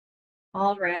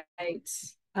All right.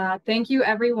 Thank you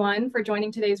everyone for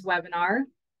joining today's webinar.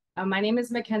 My name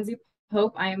is Mackenzie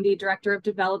Pope. I am the Director of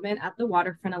Development at the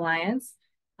Waterfront Alliance.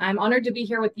 I'm honored to be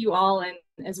here with you all and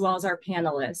as well as our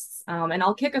panelists. And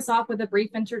I'll kick us off with a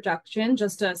brief introduction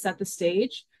just to set the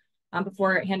stage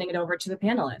before handing it over to the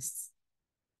panelists.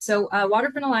 So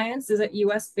Waterfront Alliance is a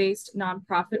US-based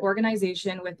nonprofit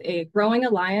organization with a growing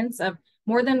alliance of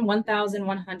more than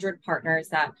 1,100 partners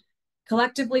that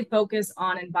collectively focus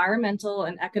on environmental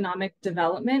and economic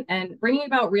development and bringing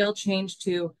about real change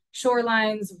to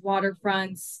shorelines,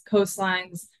 waterfronts,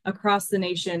 coastlines across the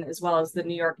nation, as well as the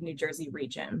New York, New Jersey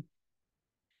region.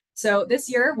 So this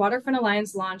year, Waterfront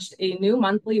Alliance launched a new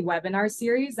monthly webinar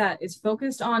series that is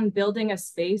focused on building a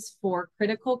space for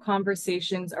critical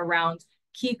conversations around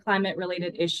key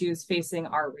climate-related issues facing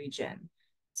our region.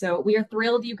 So we are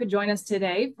thrilled you could join us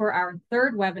today for our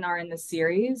third webinar in the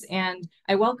series, and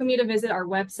I welcome you to visit our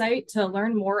website to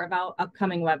learn more about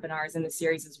upcoming webinars in the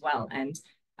series as well. And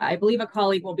I believe a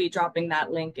colleague will be dropping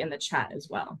that link in the chat as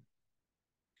well.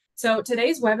 So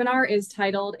today's webinar is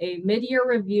titled A Mid-Year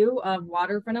Review of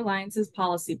Waterfront Alliance's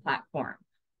Policy Platform.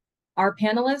 Our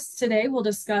panelists today will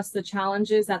discuss the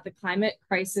challenges that the climate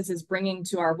crisis is bringing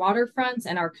to our waterfronts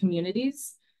and our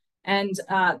communities. And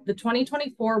the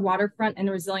 2024 Waterfront and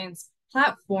Resilience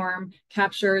Platform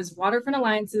captures Waterfront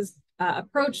Alliance's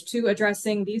approach to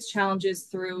addressing these challenges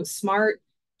through smart,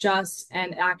 just,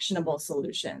 and actionable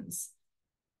solutions.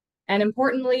 And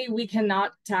importantly, we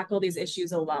cannot tackle these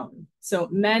issues alone. So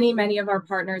many of our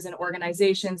partners and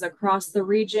organizations across the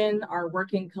region are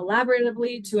working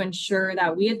collaboratively to ensure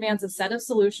that we advance a set of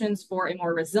solutions for a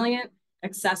more resilient,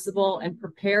 accessible, and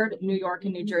prepared New York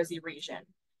and New Jersey region,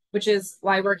 which is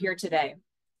why we're here today.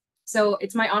 So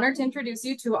it's my honor to introduce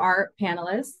you to our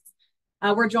panelists.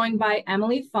 We're joined by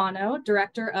Emily Fano,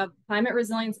 Director of Climate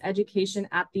Resilience Education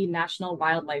at the National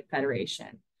Wildlife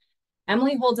Federation.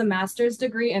 Emily holds a master's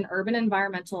degree in urban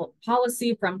environmental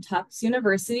policy from Tufts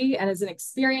University and is an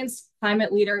experienced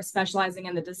climate leader specializing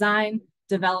in the design,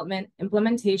 development,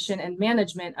 implementation, and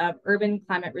management of urban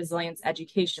climate resilience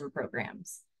education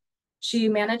programs. She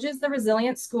manages the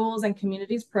Resilient Schools and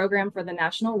Communities program for the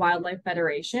National Wildlife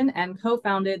Federation and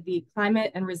co-founded the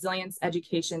Climate and Resilience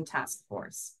Education Task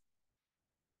Force.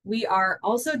 We are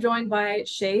also joined by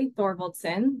Shay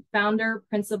Thorvaldsen, founder,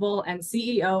 principal, and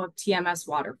CEO of TMS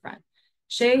Waterfront.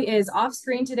 Shay is off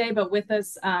screen today, but with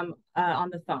us on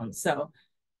the phone. So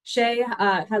Shay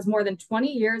has more than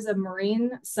 20 years of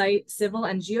marine, site, civil,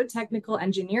 and geotechnical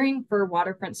engineering for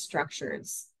waterfront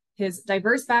structures. His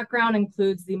diverse background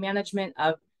includes the management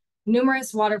of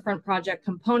numerous waterfront project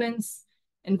components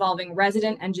involving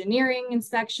resident engineering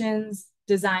inspections,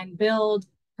 design build,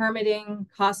 permitting,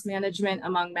 cost management,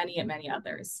 among many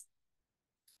others.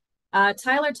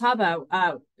 Tyler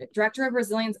Taba, Director of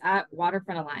Resilience at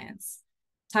Waterfront Alliance.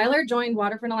 Tyler joined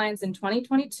Waterfront Alliance in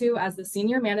 2022 as the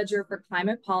Senior Manager for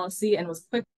Climate Policy and was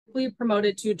quickly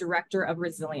promoted to Director of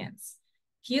Resilience.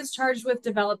 He is charged with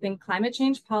developing climate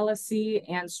change policy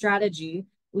and strategy,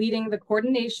 leading the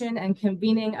coordination and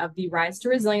convening of the Rise to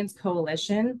Resilience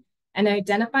Coalition, and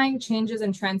identifying changes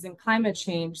and trends in climate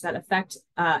change that affect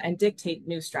and dictate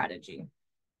new strategy.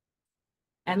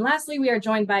 And lastly, we are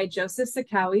joined by Joseph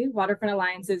Sakawi, Waterfront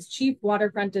Alliance's Chief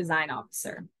Waterfront Design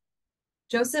Officer.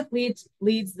 Joseph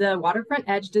leads the Waterfront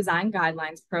Edge Design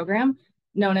Guidelines program,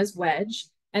 known as WEDGE,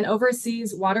 and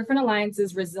oversees Waterfront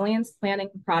Alliance's resilience planning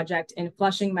project in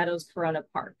Flushing Meadows Corona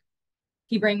Park.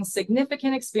 He brings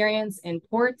significant experience in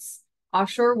ports,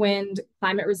 offshore wind,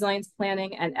 climate resilience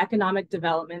planning, and economic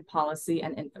development policy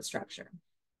and infrastructure.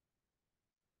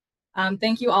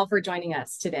 Thank you all for joining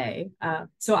us today.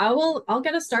 So I'll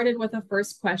get us started with a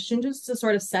first question just to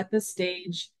sort of set the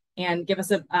stage and give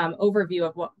us an overview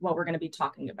of what we're going to be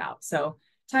talking about. So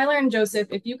Tyler and Joseph,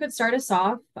 if you could start us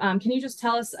off, can you just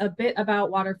tell us a bit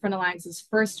about Waterfront Alliance's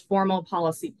first formal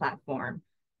policy platform?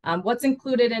 What's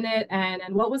included in it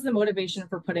and what was the motivation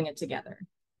for putting it together?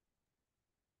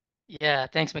 Yeah,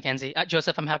 thanks, Mackenzie.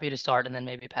 Joseph, I'm happy to start and then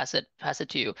maybe pass it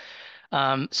to you.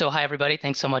 So hi, everybody.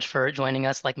 Thanks so much for joining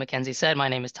us. Like Mackenzie said, my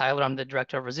name is Tyler. I'm the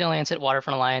Director of Resilience at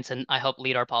Waterfront Alliance, and I help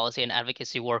lead our policy and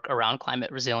advocacy work around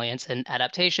climate resilience and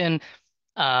adaptation.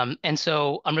 And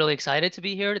so I'm really excited to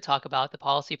be here to talk about the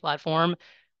policy platform.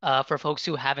 For folks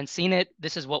who haven't seen it,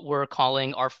 this is what we're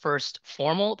calling our first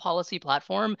formal policy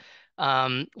platform.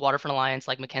 Waterfront Alliance,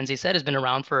 like Mackenzie said, has been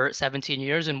around for 17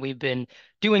 years, and we've been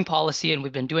doing policy and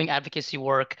we've been doing advocacy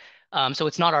work. So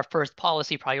it's not our first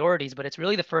policy priorities, but it's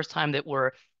really the first time that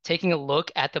we're taking a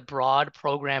look at the broad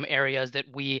program areas that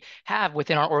we have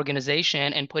within our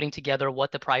organization and putting together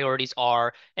what the priorities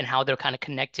are and how they're kind of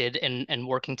connected and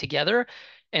working together.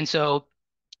 And so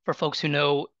For folks who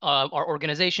know our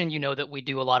organization, you know that we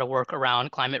do a lot of work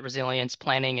around climate resilience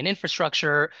planning and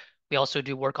infrastructure. We also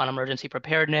do work on emergency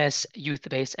preparedness,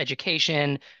 youth-based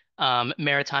education,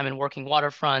 maritime and working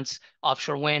waterfronts,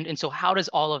 offshore wind. And so how does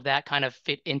all of that kind of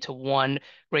fit into one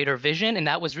greater vision? And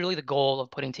that was really the goal of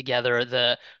putting together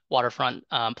the Waterfront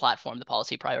platform, the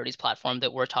policy priorities platform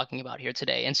that we're talking about here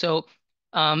today. And so,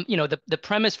 the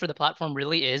premise for the platform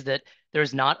really is that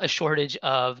there's not a shortage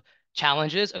of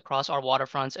challenges across our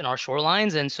waterfronts and our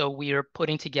shorelines. And so we are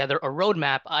putting together a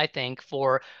roadmap, I think,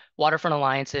 for Waterfront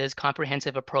Alliance's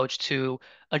comprehensive approach to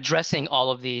addressing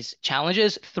all of these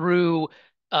challenges through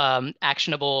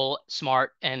actionable,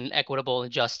 smart, and equitable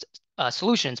and just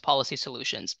solutions, policy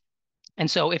solutions. And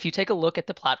so if you take a look at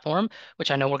the platform, which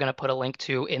I know we're going to put a link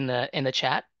to in the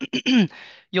chat,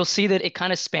 you'll see that it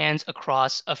kind of spans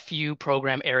across a few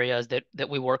program areas that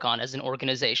we work on as an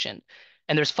organization.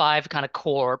 And there's five kind of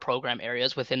core program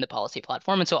areas within the policy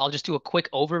platform. And so I'll just do a quick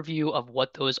overview of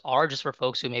what those are just for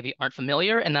folks who maybe aren't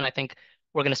familiar. And then I think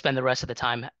we're going to spend the rest of the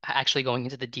time actually going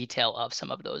into the detail of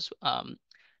some of those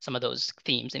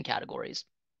themes and categories.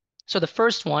 So the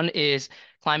first one is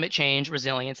climate change,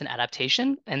 resilience, and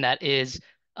adaptation, and that is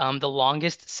the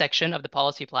longest section of the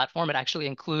policy platform. It actually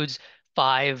includes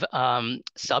five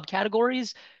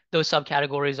subcategories. Those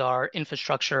subcategories are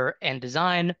infrastructure and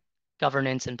design,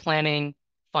 governance and planning,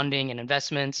 funding and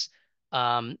investments,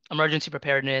 emergency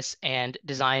preparedness, and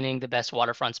designing the best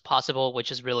waterfronts possible, which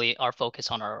is really our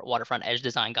focus on our waterfront edge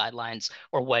design guidelines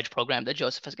or WEDGE program that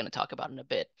Joseph is going to talk about in a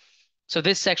bit. So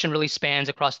this section really spans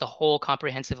across the whole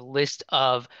comprehensive list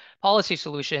of policy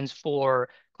solutions for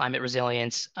climate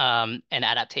resilience and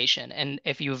adaptation. And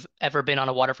if you've ever been on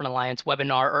a Waterfront Alliance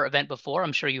webinar or event before,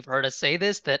 I'm sure you've heard us say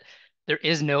this, that there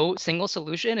is no single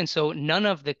solution. And so none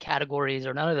of the categories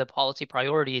or none of the policy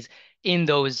priorities in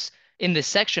this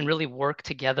section really work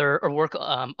together or work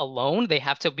alone. They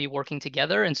have to be working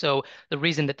together. And so the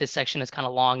reason that this section is kind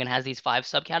of long and has these five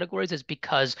subcategories is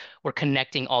because we're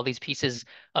connecting all these pieces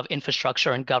of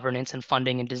infrastructure and governance and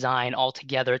funding and design all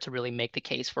together to really make the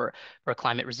case for a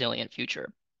climate resilient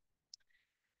future.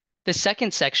 The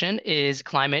second section is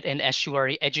climate and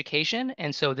estuary education.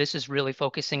 And so this is really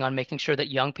focusing on making sure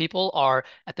that young people are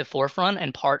at the forefront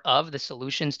and part of the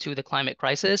solutions to the climate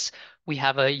crisis. We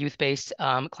have a youth-based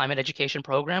climate education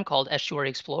program called Estuary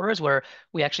Explorers, where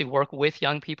we actually work with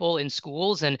young people in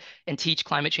schools and teach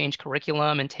climate change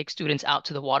curriculum and take students out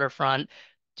to the waterfront,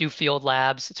 do field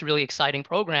labs. It's a really exciting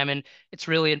program. And it's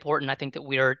really important, I think, that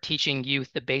we are teaching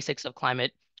youth the basics of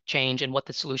climate change and what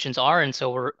the solutions are. And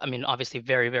so obviously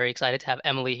very, very excited to have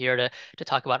Emily here to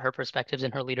talk about her perspectives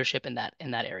and her leadership in that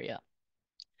area.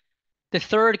 The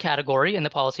third category in the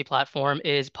policy platform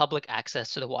is public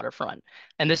access to the waterfront.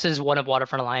 And this is one of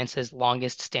Waterfront Alliance's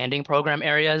longest standing program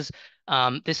areas.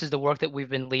 This is the work that we've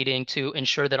been leading to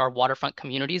ensure that our waterfront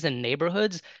communities and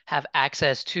neighborhoods have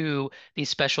access to these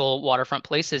special waterfront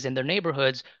places in their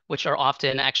neighborhoods, which are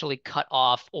often actually cut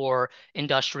off or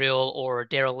industrial or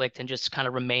derelict and just kind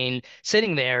of remain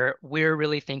sitting there. We're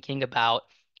really thinking about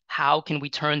how can we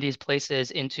turn these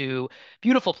places into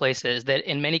beautiful places that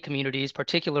in many communities,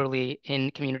 particularly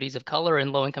in communities of color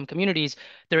and low-income communities,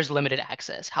 there's limited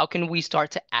access. How can we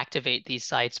start to activate these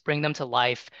sites, bring them to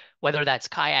life, whether that's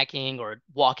kayaking or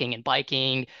walking and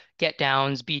biking, get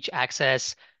downs, beach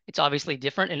access? It's obviously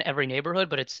different in every neighborhood,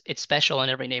 but it's special in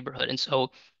every neighborhood. And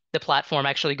so the platform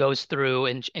actually goes through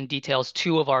and details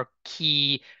two of our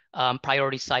key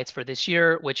priority sites for this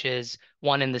year, which is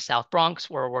one in the South Bronx,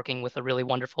 where we're working with a really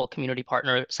wonderful community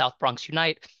partner, South Bronx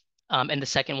Unite. And the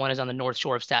second one is on the North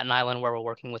Shore of Staten Island, where we're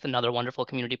working with another wonderful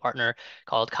community partner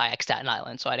called Kayak Staten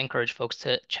Island. So I'd encourage folks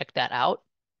to check that out.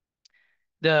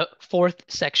 The fourth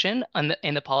section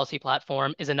in the policy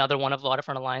platform is another one of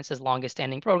Waterfront Alliance's longest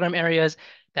standing program areas.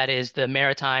 That is the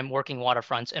maritime, working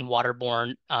waterfronts, and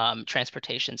waterborne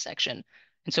transportation section.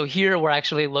 And so here we're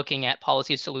actually looking at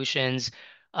policy solutions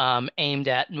aimed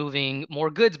at moving more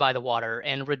goods by the water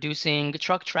and reducing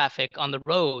truck traffic on the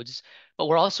roads. But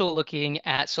we're also looking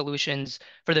at solutions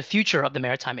for the future of the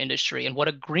maritime industry and what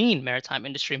a green maritime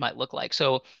industry might look like.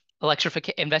 So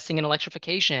investing in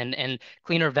electrification and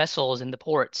cleaner vessels in the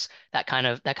ports, that kind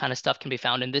of stuff can be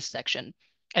found in this section.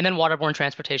 And then waterborne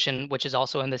transportation, which is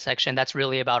also in this section, that's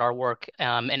really about our work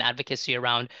and advocacy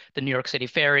around the New York City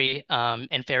ferry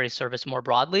and ferry service more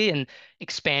broadly, and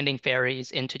expanding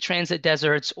ferries into transit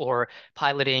deserts or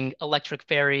piloting electric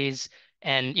ferries.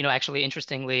 And, actually,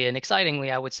 interestingly and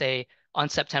excitingly, I would say on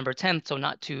September 10th, so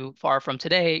not too far from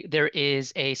today, there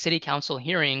is a city council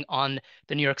hearing on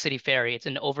the New York City ferry. It's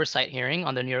an oversight hearing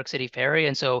on the New York City ferry.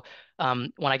 And so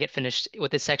when I get finished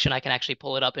with this section, I can actually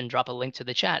pull it up and drop a link to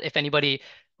the chat. If anybody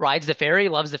rides the ferry,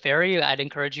 loves the ferry, I'd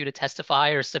encourage you to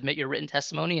testify or submit your written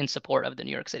testimony in support of the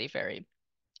New York City Ferry.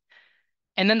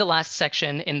 And then the last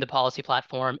section in the policy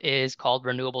platform is called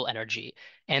renewable energy.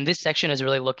 And this section is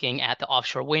really looking at the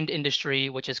offshore wind industry,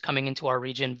 which is coming into our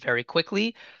region very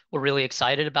quickly. We're really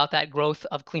excited about that growth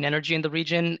of clean energy in the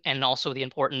region and also the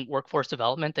important workforce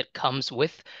development that comes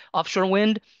with offshore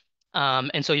wind.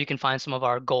 And so you can find some of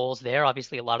our goals there.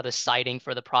 Obviously, a lot of the siting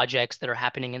for the projects that are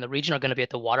happening in the region are going to be at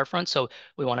the waterfront. So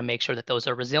we want to make sure that those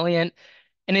are resilient.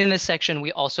 And in this section,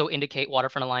 we also indicate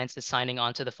Waterfront Alliance is signing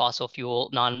on to the Fossil Fuel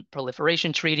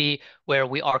Non-Proliferation Treaty, where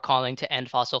we are calling to end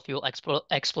fossil fuel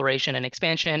exploration and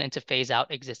expansion and to phase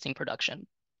out existing production.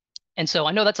 And so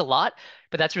I know that's a lot,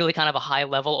 but that's really kind of a high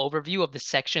level overview of the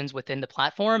sections within the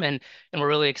platform. And we're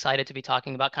really excited to be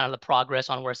talking about kind of the progress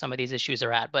on where some of these issues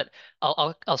are at. But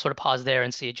I'll sort of pause there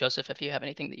and see, Joseph, if you have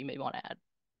anything that you may want to add.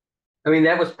 I mean,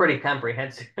 that was pretty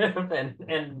comprehensive,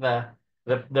 and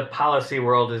the policy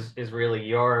world is really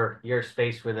your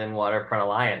space within Waterfront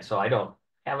Alliance. So I don't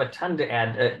have a ton to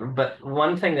add, but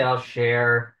one thing that I'll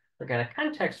share for kind of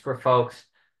context for folks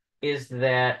is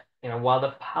that, while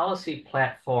the policy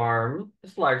platform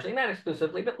is largely, not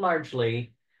exclusively, but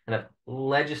largely kind of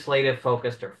legislative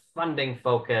focused or funding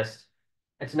focused,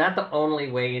 it's not the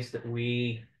only ways that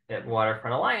we at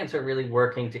Waterfront Alliance are really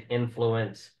working to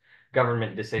influence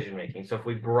government decision making. So if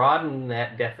we broaden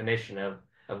that definition of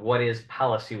what is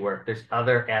policy work, there's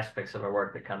other aspects of our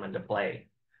work that come into play.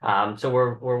 So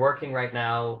we're working right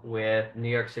now with New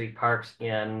York City Parks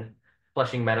in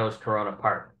Flushing Meadows, Corona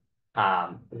Park,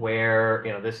 where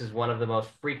this is one of the most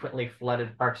frequently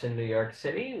flooded parks in New York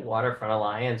City. Waterfront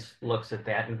Alliance looks at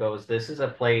that and goes, this is a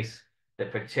place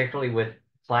that, particularly with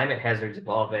climate hazards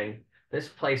evolving, this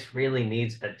place really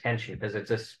needs attention because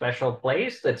it's a special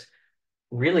place that's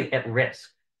really at risk.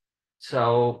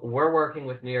 So we're working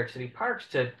with New York City Parks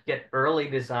to get early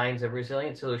designs of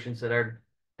resilient solutions that are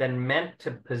then meant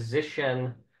to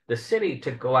position the city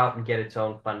to go out and get its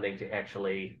own funding to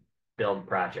actually build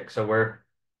projects. So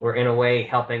we're in a way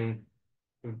helping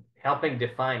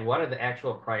define what are the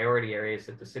actual priority areas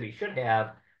that the city should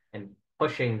have and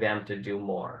pushing them to do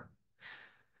more.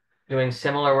 Doing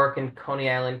similar work in Coney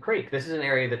Island Creek. This is an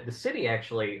area that the city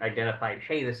actually identified,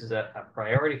 hey, this is a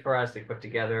priority for us. They put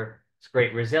together this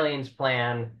great resilience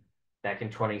plan back in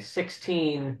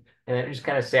 2016, and it just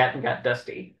kind of sat and got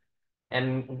dusty.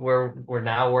 And we're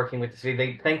now working with the city.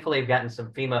 They thankfully have gotten some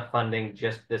FEMA funding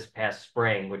just this past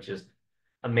spring, which is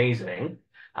amazing.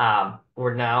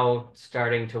 We're now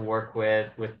starting to work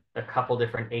with a couple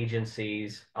different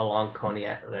agencies along Coney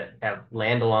that have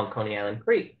land along Coney Island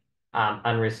Creek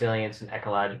on resilience and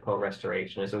ecological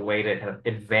restoration as a way to kind of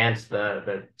advance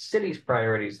the city's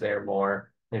priorities there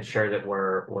more, ensure that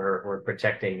we're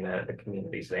protecting the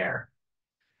communities there.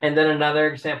 And then another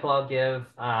example I'll give,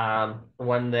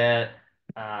 one that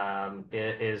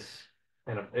is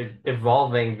kind of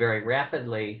evolving very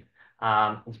rapidly,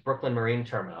 is Brooklyn Marine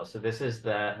Terminal. So this is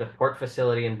the port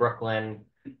facility in Brooklyn,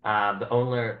 the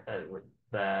owner,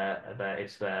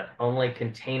 it's the only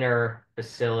container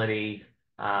facility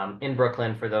in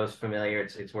Brooklyn. For those familiar,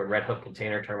 it's where Red Hook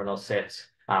Container Terminal sits,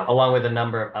 along with a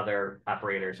number of other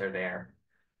operators are there.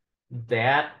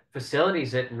 That facility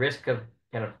is at risk of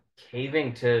kind of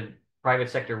caving to private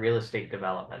sector real estate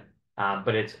development,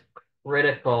 but it's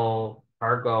critical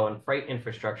cargo and freight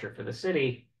infrastructure for the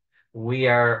city. We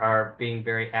are being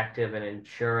very active in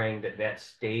ensuring that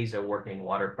stays a working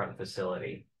waterfront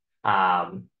facility.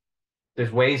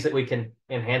 There's ways that we can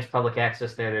enhance public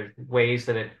access there. There's ways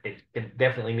that it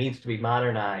definitely needs to be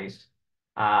modernized.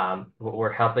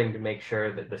 We're helping to make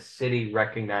sure that the city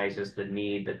recognizes the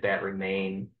need that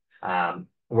remain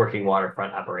working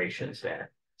waterfront operations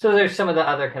there. So there's some of the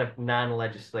other kind of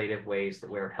non-legislative ways that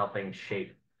we're helping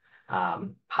shape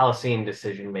policy and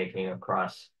decision making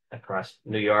across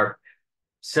New York.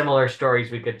 Similar stories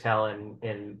we could tell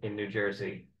in New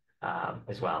Jersey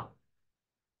as well.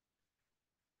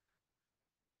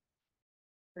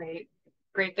 Great.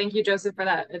 Great. Thank you, Joseph, for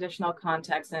that additional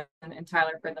context, and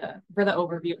Tyler for the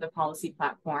overview of the policy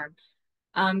platform.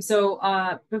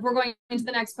 Before going into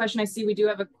the next question, I see we do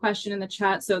have a question in the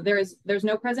chat. So there's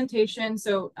no presentation.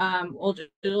 So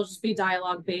it'll just be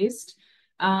dialogue based.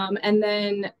 And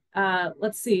then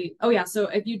let's see. Oh yeah. So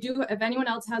if anyone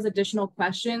else has additional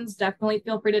questions, definitely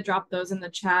feel free to drop those in the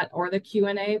chat or the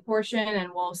Q&A portion,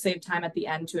 and we'll save time at the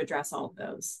end to address all of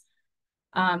those.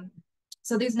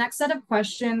 So these next set of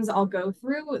questions I'll go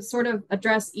through sort of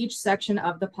address each section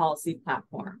of the policy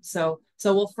platform. So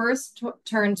we'll first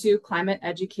turn to climate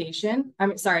education.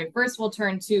 First we'll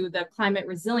turn to the climate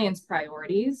resilience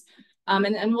priorities.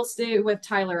 And we'll stay with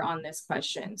Tyler on this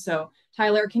question. So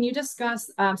Tyler, can you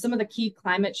discuss some of the key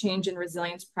climate change and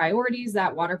resilience priorities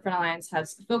that Waterfront Alliance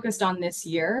has focused on this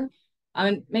year?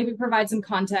 And maybe provide some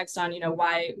context on,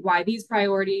 why these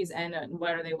priorities and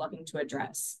what are they looking to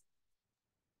address?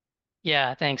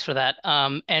 Yeah, thanks for that.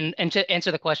 And to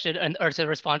answer the question or to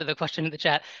respond to the question in the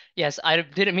chat, yes, I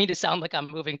didn't mean to sound like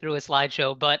I'm moving through a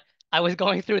slideshow, but I was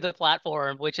going through the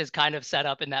platform, which is kind of set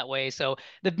up in that way. So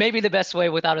maybe the best way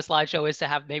without a slideshow is to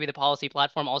have maybe the policy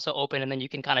platform also open, and then you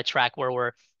can kind of track where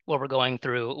we're going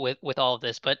through with all of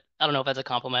this. But I don't know if that's a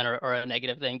compliment or a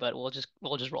negative thing, but we'll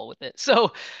just roll with it.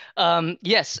 So,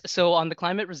 yes. So on the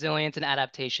climate resilience and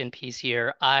adaptation piece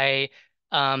here,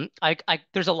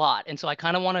 there's a lot, and so I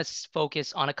kind of want to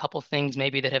focus on a couple things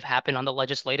maybe that have happened on the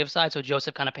legislative side. So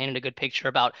Joseph kind of painted a good picture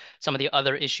about some of the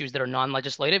other issues that are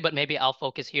non-legislative, but maybe I'll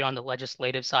focus here on the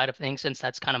legislative side of things since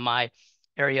that's kind of my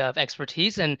area of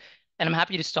expertise. And I'm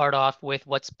happy to start off with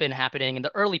what's been happening in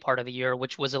the early part of the year,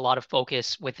 which was a lot of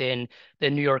focus within the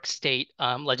New York State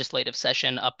legislative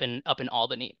session up in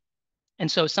Albany.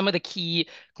 And so some of the key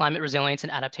climate resilience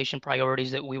and adaptation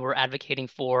priorities that we were advocating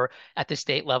for at the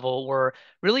state level were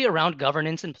really around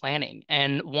governance and planning.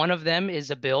 And one of them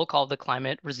is a bill called the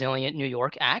Climate Resilient New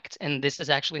York Act. And this is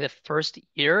actually the first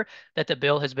year that the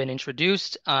bill has been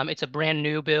introduced. It's a brand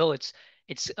new bill. It's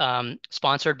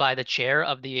sponsored by the chair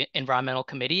of the environmental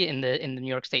committee in the New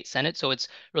York State Senate. So it's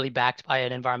really backed by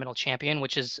an environmental champion,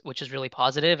 which is really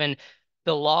positive. And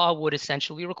the law would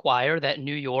essentially require that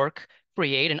New York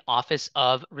create an Office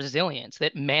of Resilience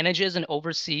that manages and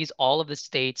oversees all of the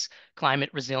state's climate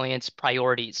resilience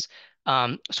priorities.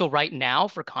 So right now,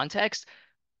 for context,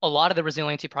 a lot of the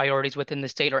resiliency priorities within the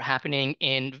state are happening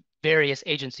in various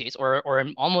agencies or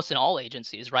almost in all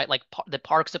agencies, right? Like the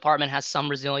Parks Department has some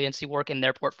resiliency work in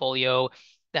their portfolio.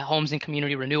 The Homes and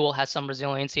Community Renewal has some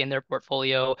resiliency in their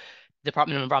portfolio.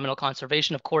 Department of Environmental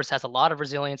Conservation, of course, has a lot of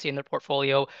resiliency in their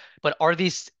portfolio. But are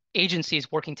these agencies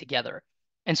working together?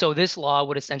 And so this law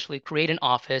would essentially create an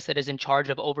office that is in charge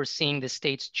of overseeing the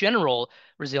state's general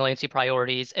resiliency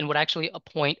priorities and would actually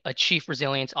appoint a chief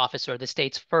resilience officer, the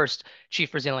state's first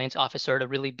chief resilience officer, to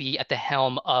really be at the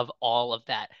helm of all of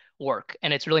that work.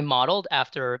 And it's really modeled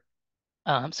after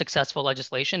successful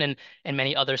legislation in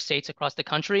many other states across the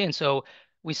country. And so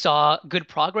we saw good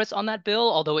progress on that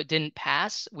bill, although it didn't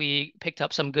pass. We picked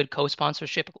up some good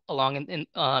co-sponsorship along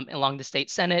the state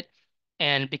Senate.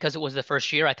 And because it was the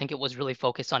first year, I think it was really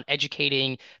focused on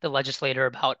educating the legislator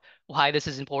about why this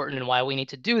is important and why we need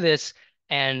to do this.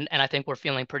 And I think we're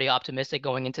feeling pretty optimistic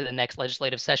going into the next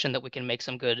legislative session that we can make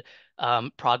some good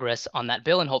progress on that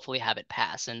bill and hopefully have it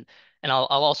pass. And I'll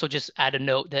also just add a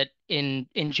note that in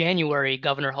January,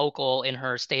 Governor Hochul, in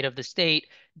her State of the State,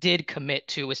 did commit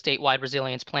to a statewide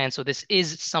resilience plan. So this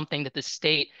is something that the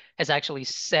state has actually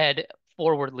said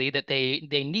forwardly that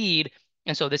they need.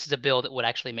 And so this is a bill that would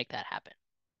actually make that happen.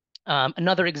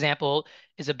 Another example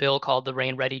is a bill called the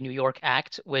Rain Ready New York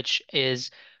Act, which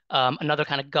is another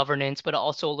kind of governance, but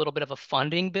also a little bit of a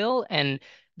funding bill. And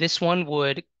this one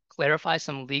would clarify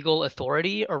some legal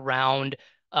authority around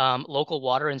local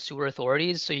water and sewer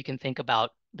authorities. So you can think about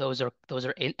those are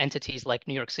entities like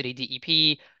New York City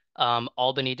DEP,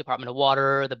 Albany Department of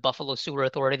Water, the Buffalo Sewer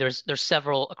Authority. There's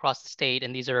several across the state,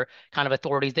 and these are kind of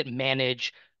authorities that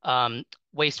manage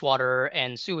wastewater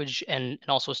and sewage and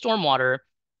also stormwater.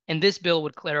 And this bill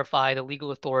would clarify the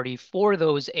legal authority for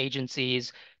those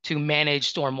agencies to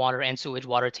manage stormwater and sewage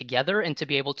water together and to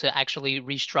be able to actually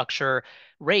restructure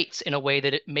rates in a way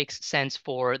that it makes sense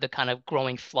for the kind of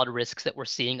growing flood risks that we're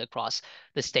seeing across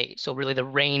the state. So really the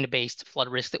rain-based flood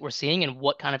risk that we're seeing and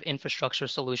what kind of infrastructure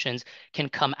solutions can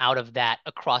come out of that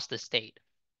across the state.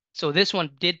 So this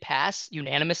one did pass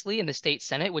unanimously in the state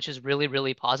Senate, which is really,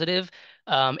 really positive.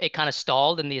 It kind of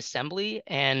stalled in the Assembly,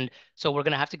 and so we're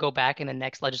going to have to go back in the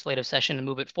next legislative session and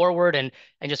move it forward. And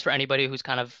just for anybody who's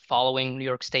kind of following New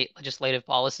York State legislative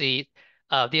policy,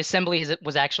 the Assembly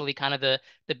was actually kind of the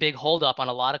big holdup on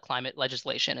a lot of climate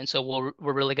legislation, and so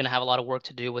we're really going to have a lot of work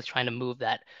to do with trying to move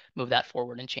that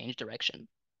forward and change direction.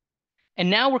 And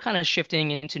now we're kind of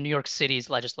shifting into New York City's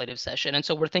legislative session. And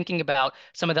so we're thinking about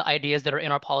some of the ideas that are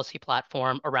in our policy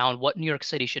platform around what New York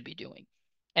City should be doing.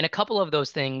 And a couple of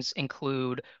those things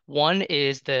include one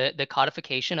is the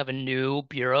codification of a new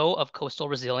Bureau of Coastal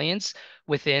Resilience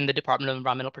within the Department of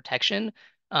Environmental Protection.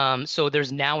 So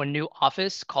there's now a new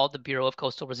office called the Bureau of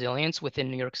Coastal Resilience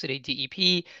within New York City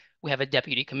DEP. We have a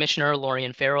deputy commissioner,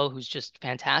 Lorian Farrell, who's just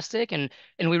fantastic. And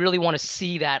we really want to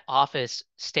see that office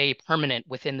stay permanent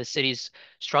within the city's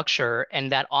structure.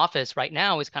 And that office right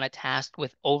now is kind of tasked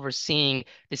with overseeing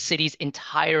the city's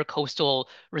entire coastal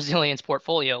resilience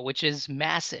portfolio, which is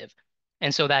massive.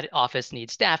 And so that office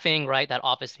needs staffing, right? That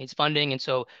office needs funding. And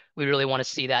so we really want to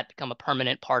see that become a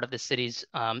permanent part of the city's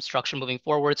structure moving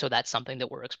forward. So that's something that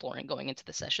we're exploring going into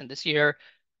the session this year.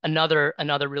 Another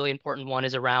really important one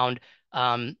is around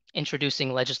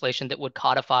introducing legislation that would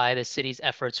codify the city's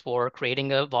efforts for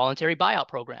creating a voluntary buyout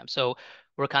program. So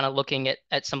we're kind of looking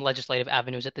at some legislative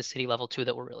avenues at the city level too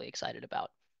that we're really excited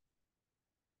about.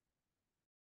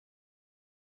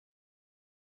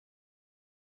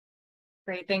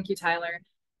 Great, thank you, Tyler.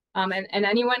 And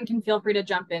anyone can feel free to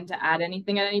jump in to add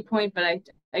anything at any point, but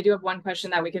I do have one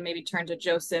question that we can maybe turn to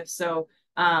Joseph. So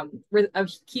a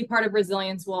key part of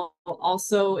resilience will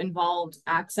also involve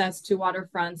access to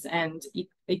waterfronts and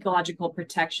ecological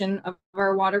protection of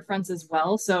our waterfronts as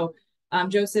well. So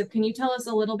Joseph, can you tell us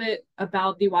a little bit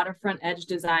about the Waterfront Edge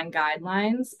Design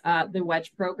Guidelines, the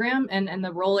WEDGE program, and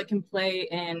the role it can play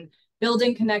in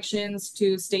building connections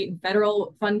to state and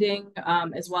federal funding,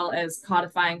 as well as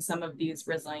codifying some of these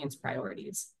resilience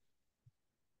priorities?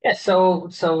 Yeah, so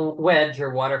WEDGE, or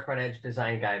Waterfront Edge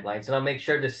Design Guidelines, and I'll make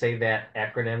sure to say that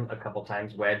acronym a couple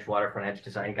times, WEDGE, Waterfront Edge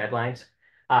Design Guidelines.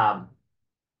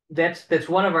 That's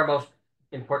one of our most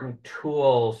important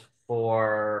tools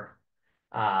for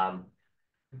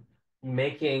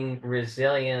making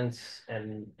resilience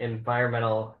and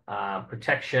environmental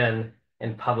protection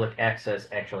and public access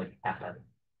actually happen.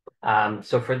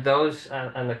 So for those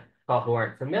on the call who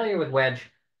aren't familiar with WEDGE,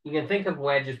 you can think of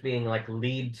WEDGE as being like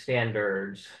LEED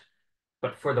standards,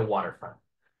 but for the waterfront,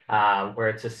 where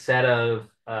it's a set of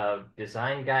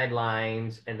design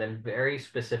guidelines and then very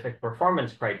specific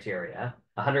performance criteria,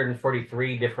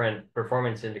 143 different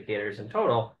performance indicators in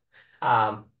total,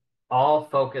 all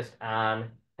focused on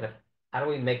kind of how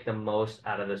do we make the most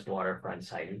out of this waterfront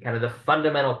site? And kind of the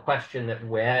fundamental question that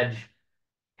WEDGE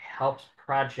helps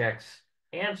projects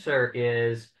answer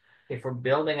is, if we're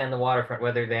building on the waterfront,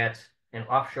 whether that's an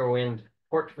offshore wind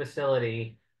port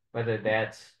facility, whether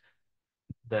that's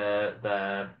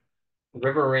the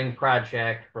River Ring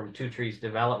project from Two Trees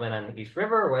Development on the East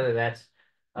River, or whether that's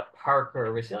a park or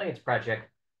a resilience project,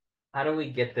 how do we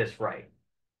get this right?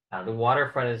 The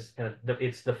waterfront is kind of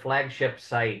it's the flagship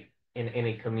site in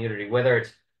any community, whether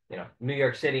it's New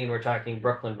York City and we're talking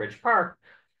Brooklyn Bridge Park,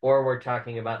 or we're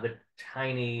talking about the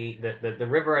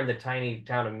river and the tiny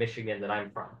town of Michigan that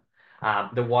I'm from.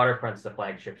 The waterfront's the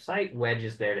flagship site. WEDGE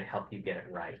is there to help you get it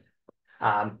right.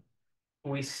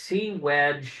 We see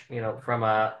WEDGE, from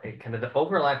a kind of the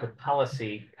overlap with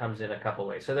policy comes in a couple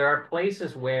ways. So there are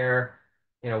places where,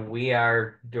 we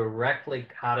are directly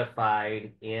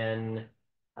codified in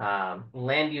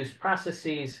land use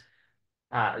processes.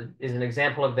 Is an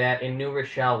example of that. In New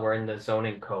Rochelle, we're in the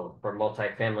zoning code for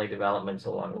multifamily developments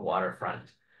along the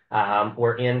waterfront.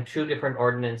 We're in two different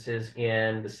ordinances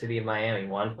in the city of Miami,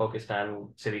 one focused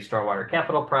on city stormwater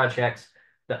capital projects,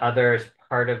 the other is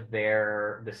part of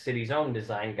the city's own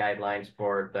design guidelines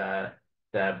for the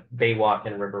Baywalk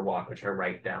and Riverwalk, which are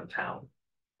right downtown.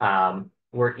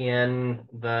 We're in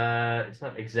it's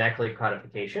not exactly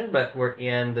codification, but we're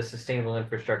in the Sustainable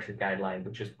Infrastructure Guideline,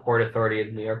 which is Port Authority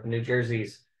of New York and New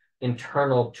Jersey's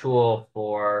internal tool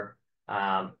for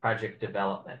project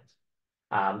development.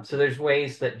 So there's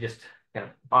ways that just kind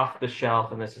of off the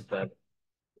shelf, and this is the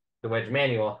WEDGE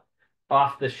manual,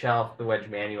 off the shelf, the WEDGE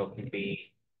manual can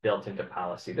be built into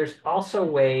policy. There's also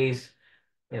ways,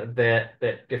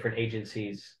 that different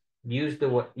agencies use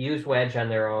WEDGE on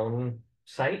their own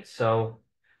sites. So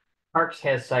Parks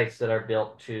has sites that are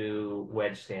built to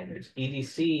WEDGE standards.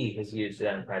 EDC has used it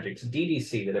on projects.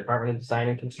 DDC, the Department of Design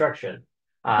and Construction,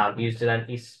 used it on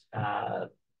East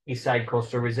Side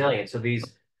Coastal Resilience. So these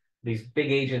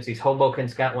big agencies,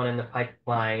 Hoboken's got one in the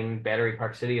pipeline, Battery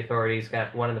Park City Authority's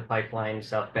got one in the pipeline,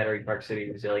 South Battery Park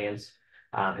City Resilience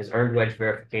has earned WEDGE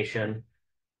verification.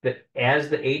 That as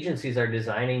the agencies are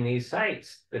designing these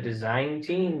sites, the design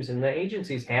teams and the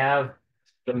agencies have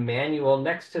the manual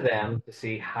next to them to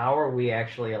see how are we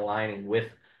actually aligning with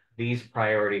these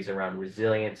priorities around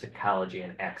resilience, ecology,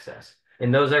 and access.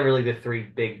 And those are really the three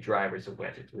big drivers of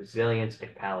WEDGE: resilience,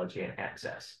 ecology, and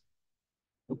access.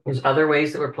 There's other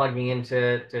ways that we're plugging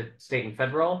into state and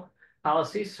federal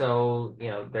policy. So,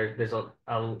 there's a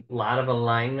lot of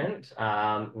alignment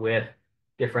with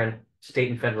different state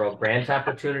and federal grant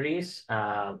opportunities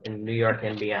in New York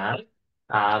and beyond.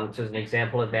 So as an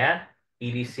example of that,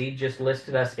 EDC just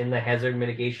listed us in the hazard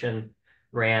mitigation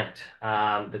grant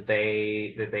that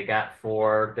they got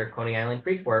for their Coney Island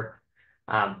Creek work.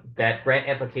 That grant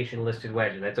application listed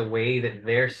WEDGE, and that's a way that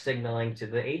they're signaling to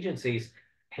the agencies,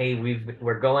 hey,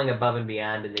 we're going above and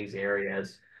beyond in these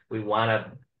areas. We want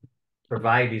to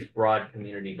provide these broad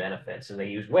community benefits, and they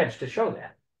use WEDGE to show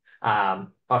that.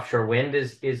 Offshore wind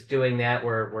is doing that.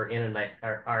 We're in an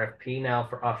RFP now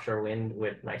for offshore wind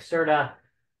with NYSERDA.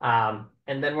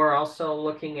 And then we're also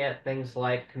looking at things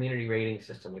like community rating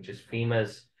system, which is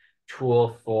FEMA's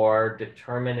tool for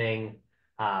determining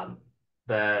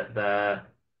the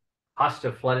cost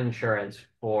of flood insurance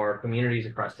for communities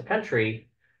across the country.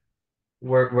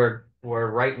 We're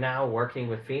right now working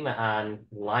with FEMA on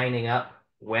lining up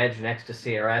wedge next to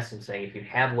CRS and saying, if you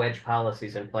have wedge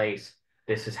policies in place,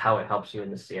 this is how it helps you in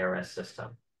the CRS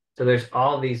system. So there's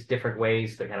all these different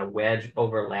ways that kind of wedge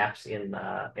overlaps in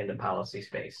the policy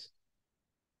space.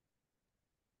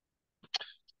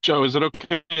 Joe, is it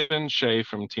okay then Shay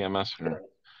from TMS here?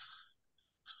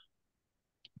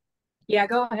 Yeah,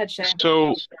 go ahead, Shay.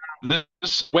 So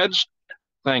this wedge,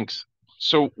 thanks.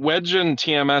 So wedge and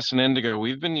TMS and Indigo,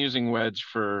 we've been using wedge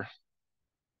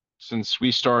since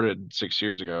we started 6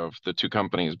 years ago, the two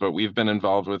companies, but we've been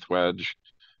involved with wedge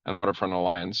and Waterfront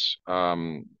Alliance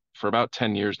for about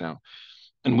 10 years now.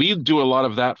 And we do a lot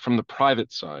of that from the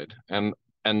private side.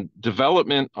 And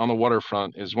development on the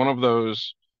waterfront is one of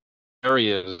those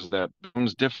areas that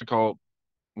becomes difficult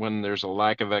when there's a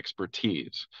lack of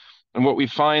expertise. And what we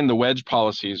find the wedge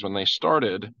policies when they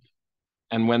started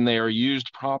and when they are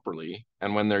used properly,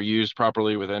 and when they're used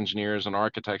properly with engineers and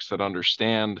architects that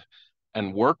understand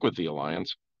and work with the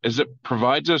Alliance, is it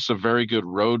provides us a very good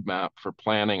roadmap for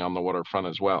planning on the waterfront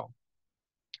as well.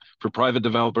 For private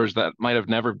developers that might have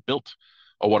never built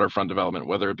a waterfront development,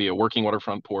 whether it be a working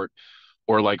waterfront port,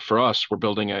 or like for us,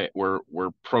 we're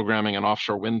programming an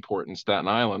offshore wind port in Staten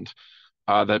Island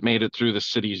that made it through the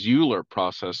city's Euler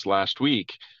process last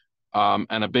week.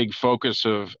 And a big focus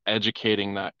of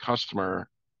educating that customer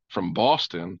from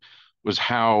Boston was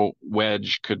how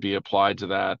wedge could be applied to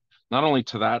that, not only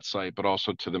to that site, but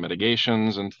also to the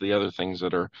mitigations and to the other things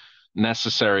that are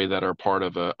necessary that are part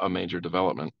of a major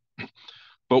development.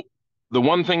 But the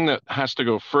one thing that has to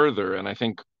go further, and I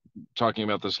think talking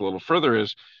about this a little further,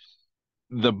 is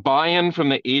the buy-in from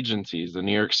the agencies, the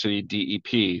New York City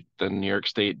DEP, the New York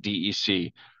State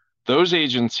DEC. Those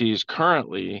agencies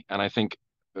currently, and I think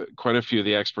quite a few of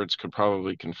the experts could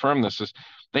probably confirm this, is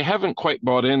they haven't quite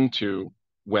bought into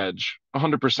wedge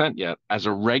 100% yet as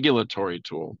a regulatory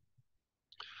tool.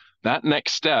 That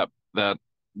next step that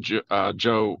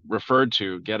Joe referred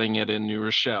to, getting it in New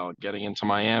Rochelle, getting into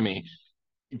Miami,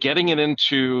 getting it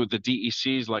into the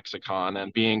DEC's lexicon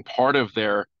and being part of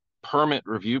their permit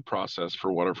review process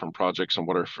for waterfront projects and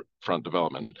waterfront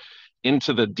development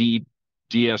into the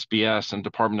DSBS and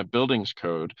Department of Buildings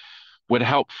Code would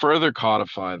help further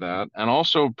codify that and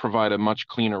also provide a much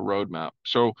cleaner roadmap.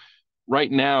 So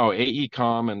right now,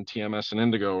 AECOM and TMS and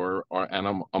Indigo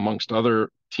and amongst other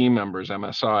team members,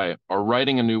 MSI, are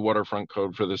writing a new waterfront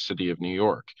code for the city of New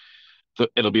York.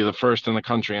 It'll be the first in the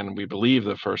country, and we believe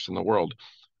the first in the world.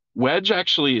 Wedge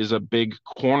actually is a big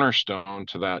cornerstone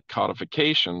to that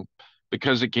codification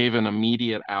because it gave an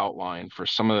immediate outline for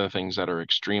some of the things that are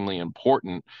extremely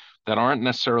important that aren't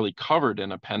necessarily covered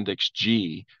in Appendix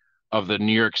G of the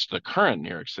current New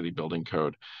York City Building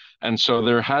Code. And so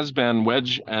there has been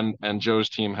Wedge and Joe's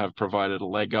team have provided a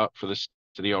leg up for the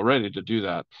city already to do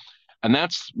that. And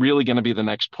that's really going to be the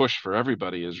next push for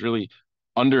everybody, is really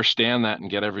understand that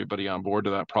and get everybody on board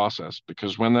to that process.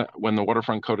 Because when the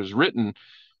waterfront code is written,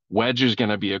 wedge is going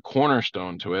to be a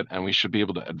cornerstone to it, and we should be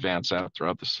able to advance that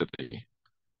throughout the city.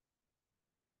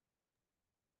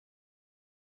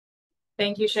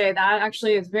 Thank you, Shay. That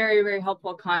actually is very, very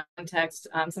helpful context.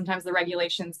 Sometimes the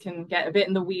regulations can get a bit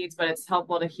in the weeds, but it's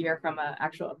helpful to hear from an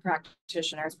actual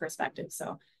practitioner's perspective.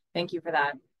 So thank you for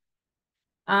that.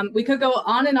 We could go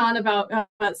on and on about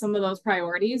some of those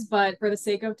priorities, but for the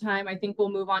sake of time, I think we'll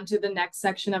move on to the next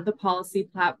section of the policy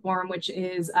platform, which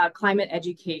is climate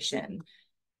education.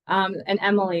 And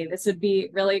Emily, this would be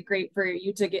really great for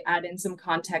you to add in some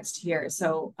context here.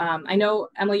 So I know,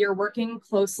 Emily, you're working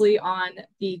closely on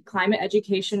the climate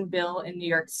education bill in New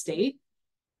York State.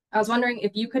 I was wondering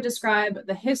if you could describe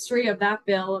the history of that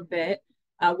bill a bit,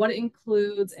 what it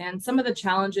includes, and some of the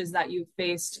challenges that you've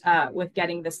faced with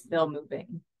getting this bill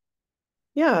moving.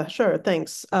 Yeah, sure.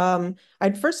 Thanks.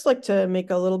 I'd first like to make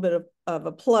a little bit of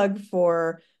a plug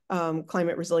for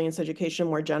climate resilience education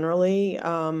more generally.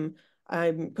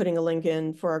 I'm putting a link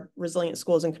in for our Resilient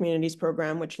Schools and Communities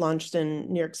program, which launched in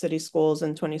New York City schools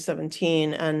in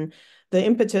 2017. And the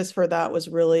impetus for that was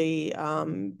really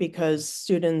because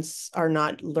students are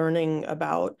not learning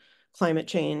about climate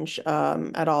change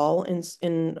at all.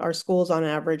 In our schools, on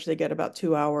average, they get about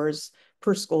 2 hours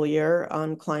per school year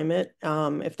on climate,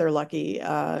 if they're lucky,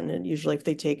 and usually if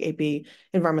they take AP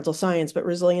environmental science. But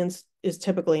resilience is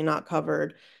typically not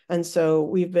covered. And so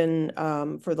we've been,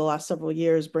 for the last several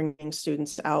years, bringing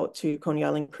students out to Coney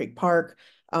Island Creek Park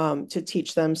to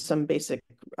teach them some basic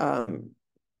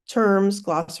terms,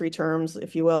 glossary terms,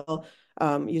 if you will,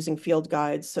 using field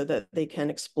guides so that they can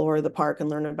explore the park and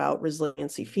learn about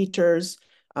resiliency features,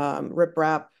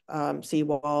 riprap,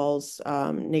 seawalls,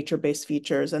 nature-based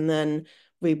features. And then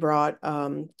we brought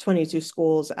 22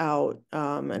 schools out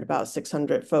and about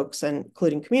 600 folks,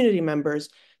 including community members,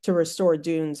 to restore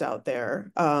dunes out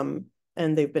there. And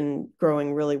they've been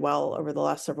growing really well over the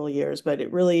last several years, but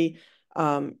it really,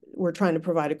 we're trying to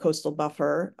provide a coastal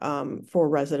buffer for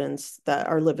residents that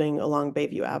are living along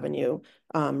Bayview Avenue,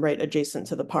 right adjacent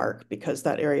to the park, because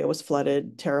that area was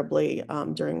flooded terribly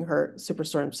during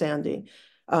Superstorm Sandy.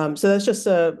 So that's just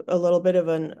a little bit of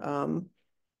an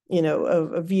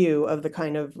a view of the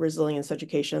kind of resilience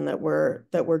education that we're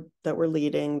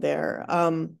leading there.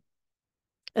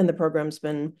 And the program's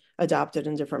been adopted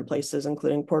in different places,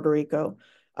 including Puerto Rico.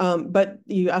 But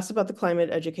you asked about the climate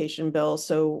education bill.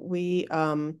 So we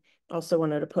also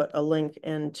wanted to put a link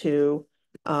into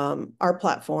our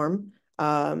platform.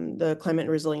 The Climate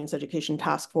and Resilience Education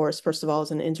Task Force, first of all,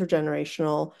 is an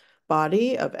intergenerational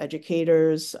body of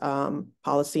educators,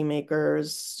 policymakers,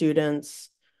 students,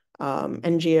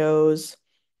 NGOs.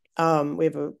 We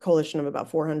have a coalition of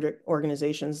about 400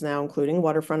 organizations now, including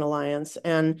Waterfront Alliance.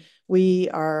 And we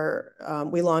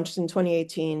launched in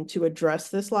 2018 to address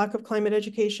this lack of climate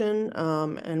education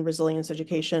and resilience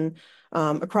education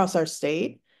across our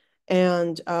state.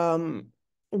 And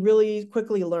really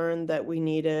quickly learned that we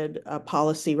needed a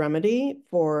policy remedy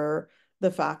for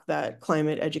the fact that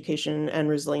climate education and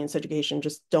resilience education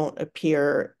just don't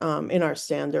appear in our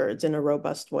standards in a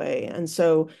robust way. And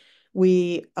so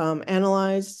we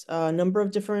analyzed a number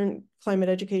of different climate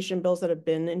education bills that have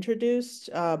been introduced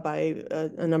by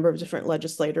a number of different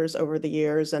legislators over the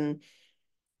years, and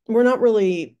we're not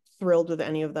really thrilled with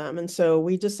any of them. And so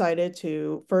we decided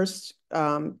to first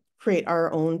create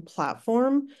our own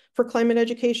platform for climate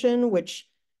education, which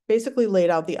basically laid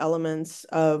out the elements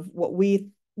of what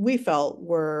we felt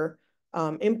were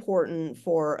important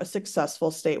for a successful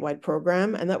statewide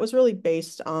program. And that was really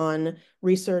based on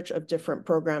research of different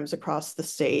programs across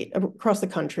the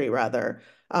country rather.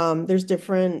 There's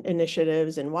different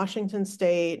initiatives in Washington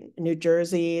State. New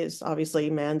Jersey is obviously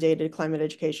mandated climate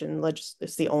education.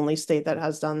 It's the only state that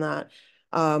has done that.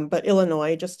 But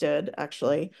Illinois just did,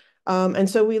 actually. And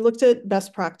so we looked at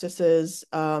best practices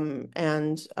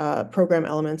and program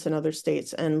elements in other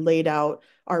states and laid out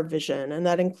our vision. And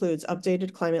that includes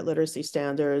updated climate literacy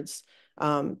standards,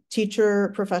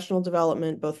 teacher professional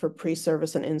development, both for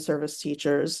pre-service and in-service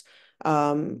teachers,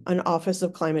 an Office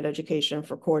of Climate Education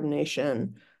for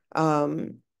coordination,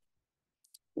 mental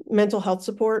health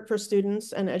support for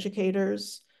students and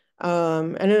educators,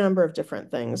 and a number of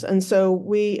different things. And so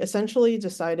we essentially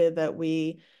decided that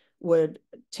we would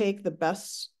take the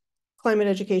best climate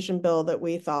education bill that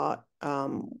we thought,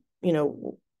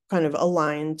 kind of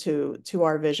aligned to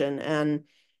our vision, and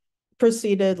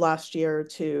proceeded last year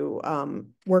to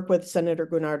work with Senator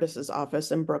Gurnardis's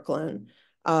office in Brooklyn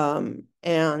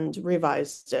and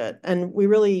revised it. And we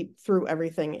really threw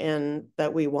everything in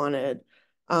that we wanted.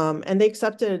 And they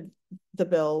accepted the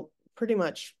bill pretty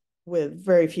much with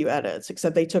very few edits,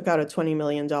 except they took out a $20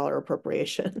 million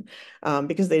appropriation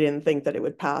because they didn't think that it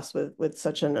would pass with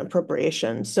such an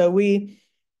appropriation. So we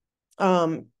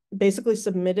basically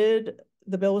submitted,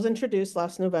 the bill was introduced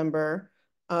last November.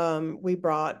 We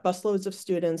brought busloads of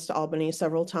students to Albany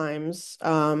several times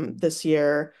this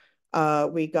year.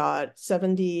 We got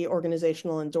 70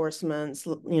 organizational endorsements,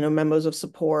 memos of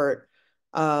support.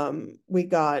 We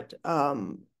got,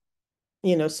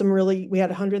 we had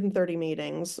 130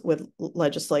 meetings with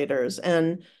legislators.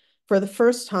 And for the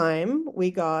first time, we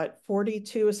got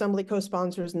 42 Assembly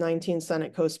co-sponsors, 19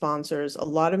 Senate co-sponsors, a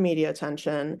lot of media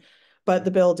attention, but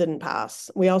the bill didn't pass.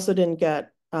 We also didn't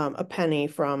get a penny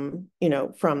from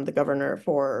the governor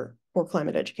for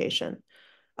climate education.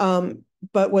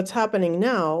 But what's happening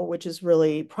now, which is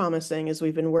really promising, is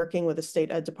we've been working with the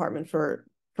state ed department for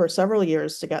several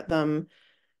years to get them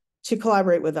to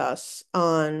collaborate with us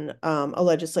on a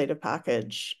legislative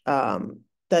package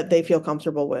that they feel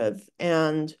comfortable with.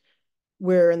 And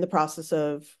we're in the process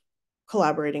of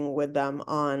collaborating with them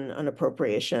on an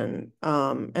appropriation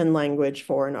and language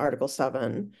for an Article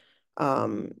 7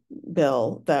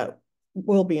 bill that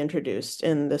will be introduced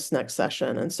in this next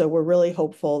session. And so we're really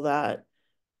hopeful that,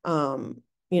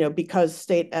 because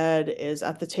state ed is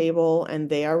at the table and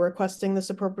they are requesting this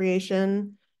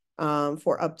appropriation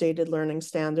for updated learning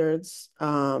standards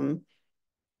and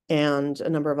a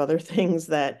number of other things,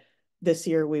 that this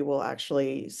year we will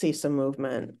actually see some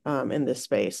movement in this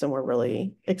space, and we're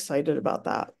really excited about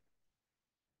that.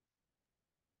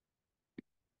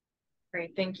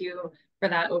 Great, thank you for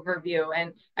that overview.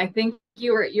 And I think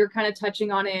you're kind of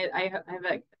touching on it. I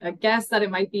have a guess that it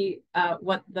might be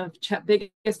what the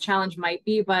biggest challenge might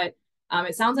be, but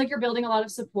it sounds like you're building a lot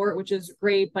of support, which is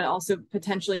great, but also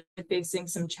potentially facing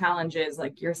some challenges.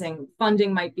 Like you're saying,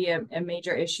 funding might be a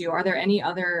major issue. Are there any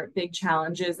other big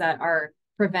challenges that are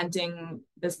preventing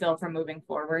this bill from moving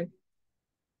forward?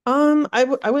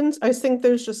 I think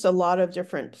there's just a lot of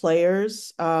different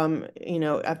players,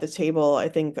 at the table. I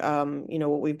think,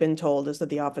 what we've been told is that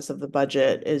the Office of the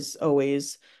Budget is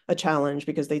always a challenge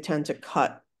because they tend to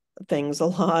cut things a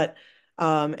lot.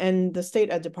 And the State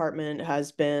Ed Department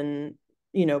has been,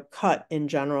 cut in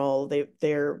general.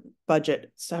 Their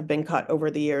budgets have been cut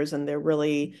over the years, and they're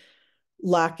really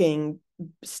lacking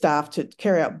staff to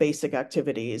carry out basic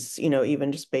activities,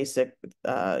 even just basic,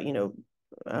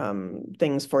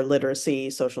 things for literacy,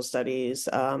 social studies,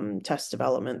 test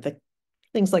development,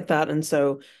 things like that. And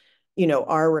so,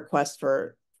 our request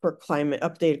for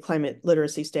updated climate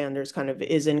literacy standards kind of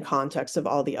is in context of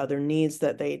all the other needs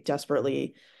that they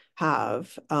desperately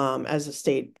have as a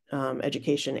state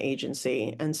education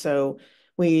agency. And so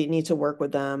we need to work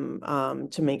with them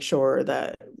to make sure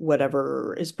that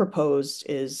whatever is proposed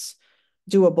is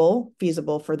doable,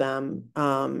 feasible for them,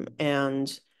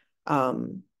 and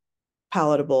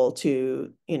palatable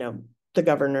to, the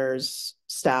governor's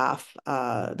staff,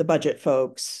 the budget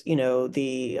folks,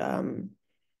 the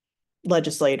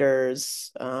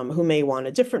legislators who may want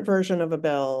a different version of a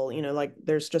bill. Like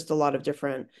there's just a lot of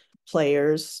different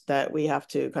players that we have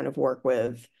to kind of work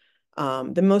with.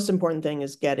 The most important thing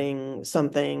is getting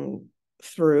something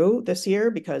through this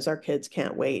year, because our kids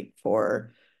can't wait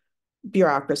for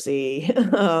bureaucracy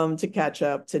to catch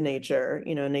up to nature.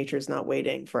 Nature's not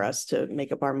waiting for us to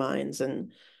make up our minds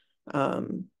and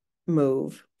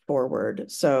move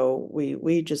forward. So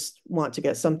we just want to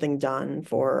get something done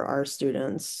for our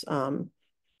students,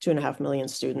 2.5 million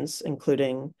students,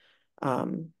 including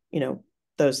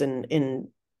those in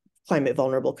climate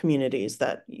vulnerable communities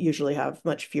that usually have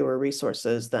much fewer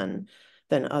resources than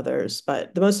others.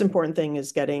 But the most important thing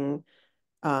is getting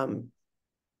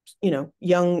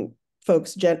young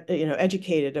folks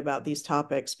educated about these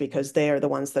topics, because they are the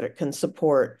ones that can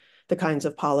support the kinds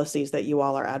of policies that you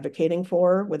all are advocating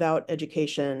for. Without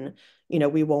education,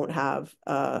 we won't have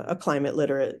a climate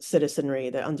literate citizenry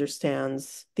that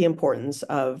understands the importance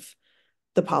of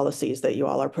the policies that you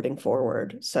all are putting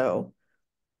forward. So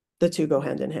the two go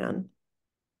hand in hand.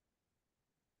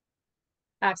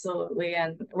 Absolutely.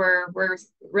 And we're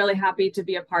really happy to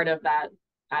be a part of that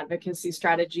advocacy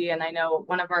strategy. And I know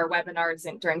one of our webinars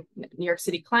during New York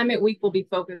City Climate Week will be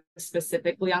focused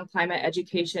specifically on climate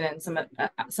education and some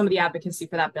of the advocacy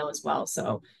for that bill as well.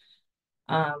 So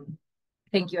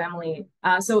thank you, Emily.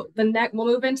 So we'll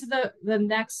move into the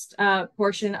next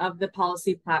portion of the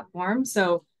policy platform.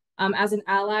 So as an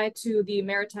ally to the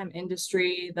maritime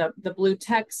industry, the blue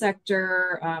tech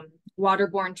sector,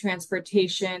 waterborne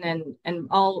transportation, and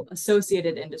all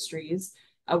associated industries,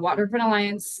 Waterfront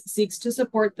Alliance seeks to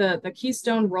support the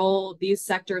keystone role these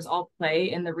sectors all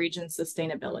play in the region's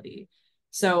sustainability.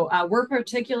 So we're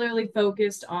particularly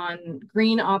focused on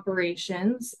green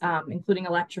operations, including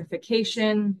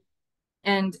electrification,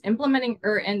 and implementing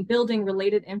and building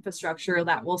related infrastructure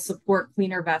that will support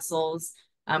cleaner vessels,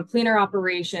 cleaner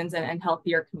operations, and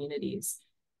healthier communities.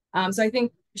 So I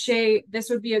think, Shay, this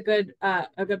would be a good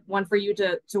one for you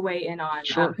to weigh in on.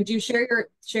 Sure. Could you share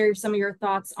some of your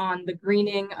thoughts on the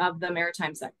greening of the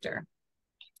maritime sector?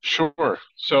 Sure.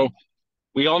 So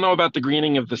we all know about the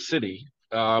greening of the city.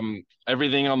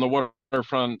 Everything on the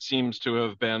waterfront seems to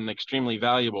have been extremely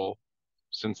valuable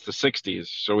since the 60s.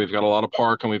 So we've got a lot of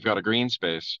park and we've got a green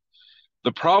space.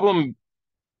 The problem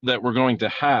that we're going to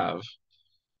have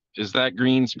is that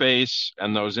green space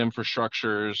and those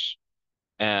infrastructures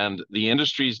and the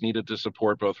industries needed to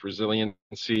support both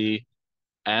resiliency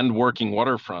and working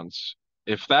waterfronts.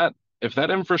 If that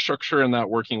infrastructure and that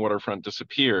working waterfront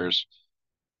disappears,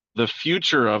 the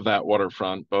future of that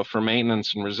waterfront, both for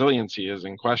maintenance and resiliency, is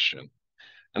in question.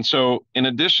 And so, in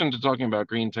addition to talking about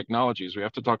green technologies, we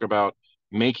have to talk about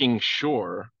making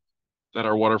sure that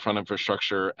our waterfront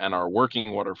infrastructure and our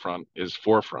working waterfront is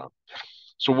forefront.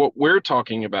 So what we're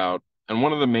talking about, and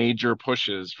one of the major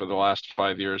pushes for the last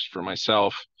 5 years for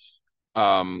myself,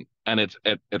 and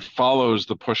it follows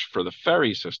the push for the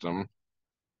ferry system,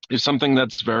 is something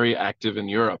that's very active in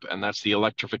Europe, and that's the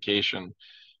electrification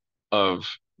of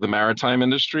the maritime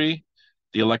industry,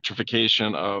 the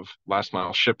electrification of last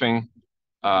mile shipping,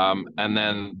 and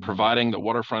then providing the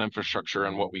waterfront infrastructure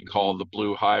and what we call the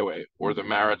Blue Highway or the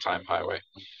Maritime Highway.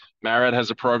 MARAD has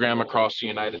a program across the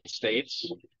United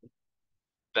States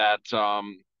that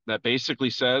basically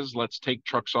says, let's take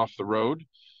trucks off the road,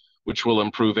 which will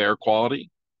improve air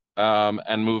quality,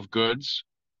 and move goods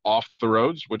off the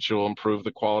roads, which will improve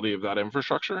the quality of that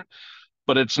infrastructure.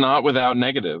 But it's not without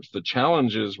negatives. The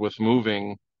challenges with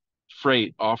moving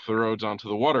freight off the roads onto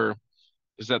the water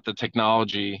is that the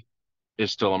technology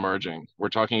is still emerging. We're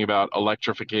talking about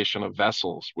electrification of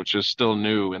vessels, which is still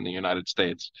new in the United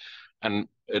States, and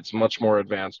it's much more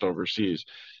advanced overseas.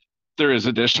 There is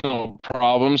additional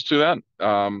problems to that.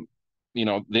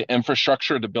 The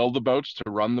infrastructure to build the boats, to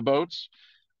run the boats,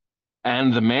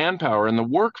 and the manpower and the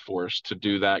workforce to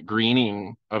do that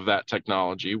greening of that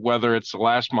technology, whether it's the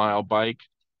last mile bike,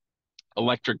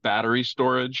 electric battery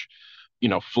storage,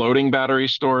 floating battery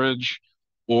storage,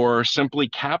 or simply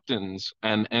captains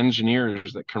and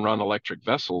engineers that can run electric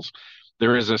vessels.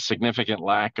 There is a significant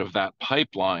lack of that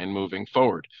pipeline moving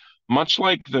forward. Much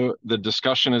like the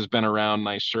discussion has been around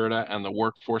NYSERDA and the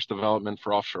workforce development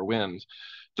for offshore wind,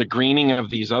 the greening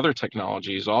of these other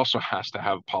technologies also has to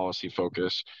have policy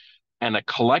focus and a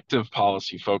collective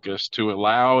policy focus to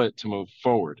allow it to move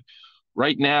forward.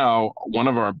 Right now, one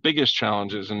of our biggest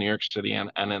challenges in New York City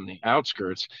and in the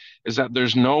outskirts is that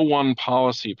there's no one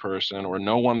policy person or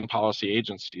no one policy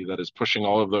agency that is pushing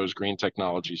all of those green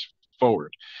technologies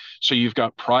forward. So you've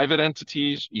got private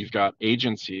entities, you've got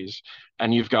agencies,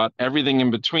 and you've got everything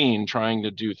in between trying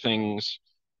to do things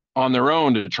on their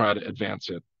own to try to advance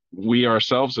it. We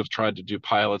ourselves have tried to do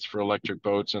pilots for electric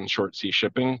boats and short sea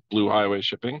shipping, blue highway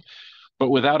shipping, but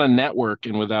without a network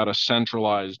and without a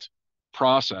centralized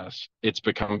process, it's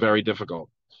become very difficult.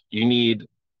 You need,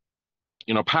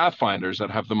 pathfinders that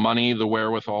have the money, the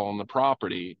wherewithal, and the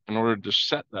property in order to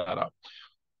set that up.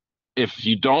 If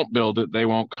you don't build it, they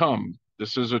won't come.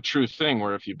 This is a true thing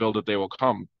where if you build it, they will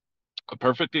come. A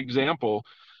perfect example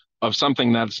of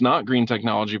something that's not green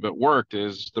technology but worked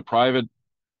is the private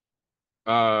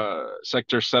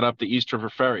sector set up the East River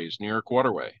ferries, New York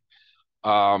Waterway.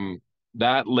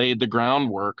 That laid the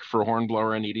groundwork for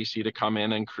Hornblower and EDC to come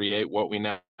in and create what we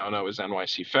now know as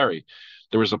NYC Ferry.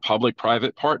 There was a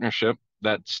public-private partnership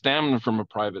that stemmed from a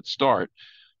private start.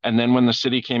 And then when the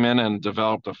city came in and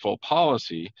developed a full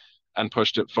policy and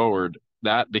pushed it forward,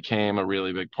 that became a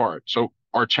really big part. So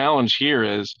our challenge here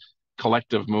is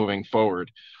collective moving forward.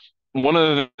 One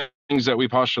of the things that we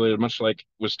postulated, much like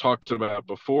was talked about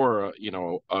before,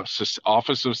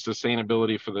 Office of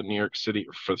Sustainability for the New York City,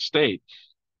 for the state.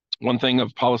 One thing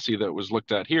of policy that was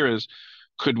looked at here is,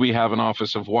 could we have an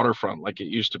office of waterfront like it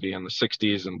used to be in the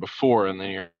 60s and before in the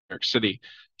New York City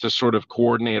to sort of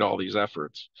coordinate all these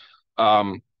efforts?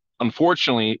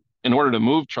 Unfortunately, in order to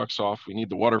move trucks off, we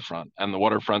need the waterfront, and the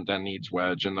waterfront then needs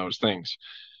wedge and those things.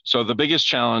 So the biggest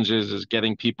challenge is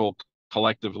getting people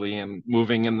collectively and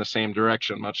moving in the same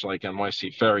direction, much like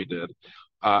NYC Ferry did.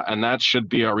 And that should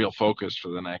be our real focus for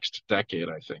the next decade,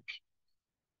 I think.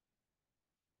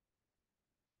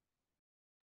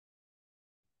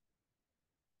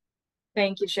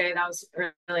 Thank you, Shay. That was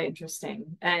really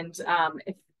interesting. And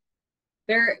if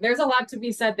there's a lot to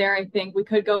be said there. I think we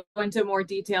could go into more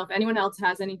detail. If anyone else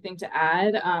has anything to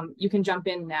add, you can jump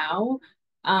in now.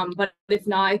 But if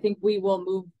not, I think we will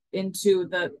move into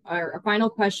our final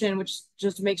question, which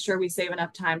just to make sure we save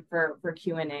enough time for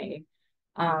Q&A.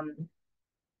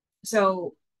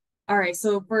 So, all right.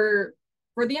 So for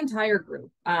the entire group,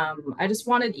 I just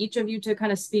wanted each of you to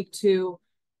kind of speak to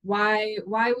why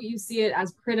you see it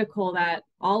as critical that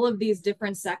all of these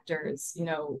different sectors,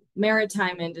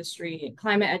 maritime industry,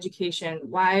 climate education,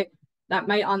 why that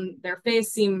might on their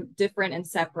face seem different and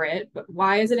separate, but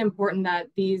why is it important that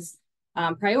these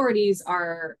priorities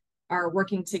are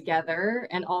working together,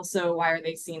 and also why are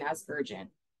they seen as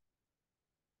urgent?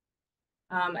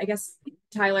 I guess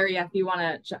Tyler, yeah, if you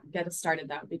want to get us started,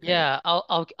 that would be great. Yeah,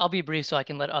 I'll be brief so I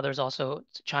can let others also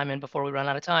chime in before we run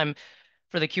out of time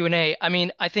for the Q&A. I mean,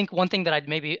 I think one thing that I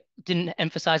maybe didn't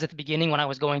emphasize at the beginning when I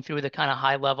was going through the kind of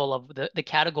high level of the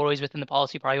categories within the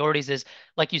policy priorities is,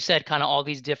 like you said, kind of all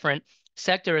these different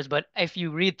sectors. But if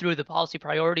you read through the policy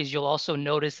priorities, you'll also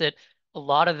notice that a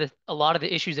lot of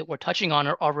the issues that we're touching on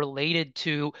are related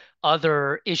to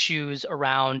other issues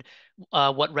around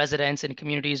what residents and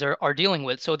communities are dealing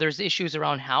with. So there's issues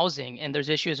around housing, and there's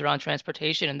issues around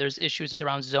transportation, and there's issues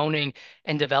around zoning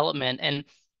and development. And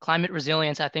climate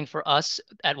resilience, I think for us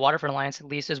at Waterfront Alliance, at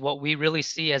least, is what we really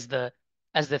see as the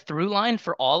through line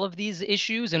for all of these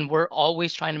issues. And we're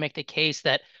always trying to make the case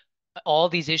that all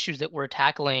these issues that we're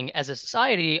tackling as a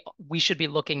society, we should be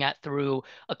looking at through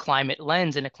a climate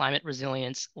lens and a climate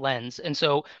resilience lens. And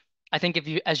so I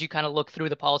think as you kind of look through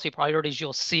the policy priorities,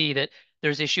 you'll see that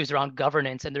there's issues around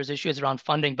governance and there's issues around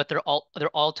funding, but they're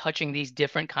all touching these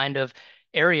different kind of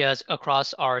areas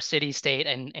across our city, state,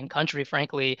 and country,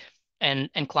 frankly. And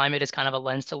climate is kind of a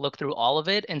lens to look through all of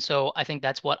it. And so I think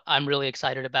that's what I'm really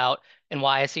excited about, and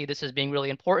why I see this as being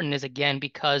really important is, again,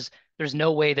 because there's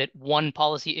no way that one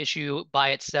policy issue by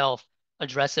itself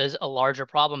addresses a larger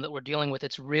problem that we're dealing with.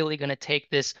 It's really going to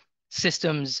take this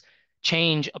systems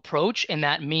change approach, and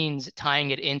that means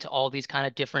tying it into all these kind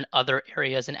of different other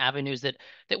areas and avenues that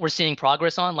we're seeing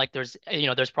progress on. Like there's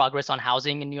progress on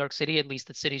housing in New York City, at least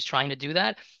the city's trying to do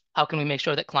that. How can we make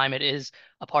sure that climate is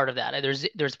a part of that?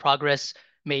 There's progress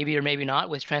maybe or maybe not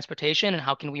with transportation, and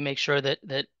how can we make sure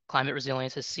that climate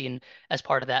resilience is seen as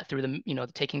part of that through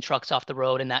taking trucks off the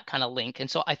road and that kind of link. And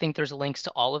so I think there's links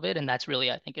to all of it, and that's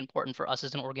really, I think, important for us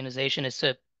as an organization, is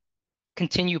to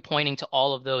continue pointing to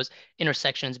all of those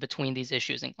intersections between these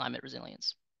issues and climate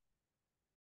resilience.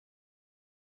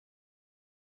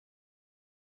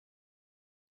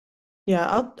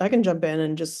 Yeah, I can jump in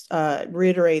and just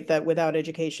reiterate that without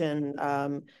education,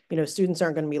 students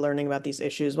aren't going to be learning about these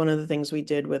issues. One of the things we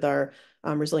did with our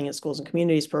Resilient Schools and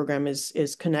Communities program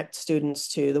is connect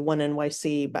students to the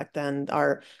 1NYC back then,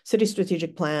 our city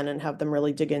strategic plan, and have them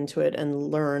really dig into it and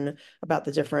learn about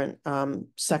the different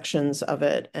sections of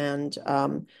it, and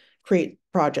create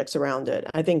projects around it.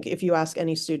 I think if you ask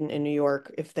any student in New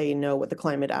York if they know what the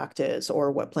Climate Act is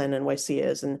or what Plan NYC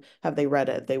is and have they read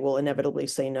it, they will inevitably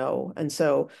say no. And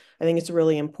so I think it's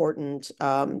really important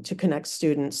to connect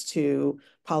students to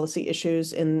policy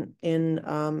issues in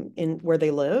where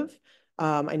they live.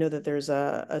 I know that there's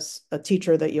a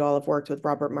teacher that you all have worked with,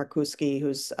 Robert Markuski,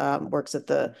 who's works at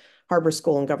the Harbor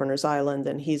School in Governor's Island,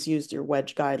 and he's used your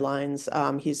wedge guidelines.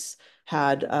 He's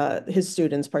had his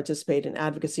students participate in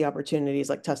advocacy opportunities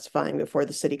like testifying before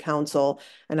the city council.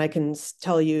 And I can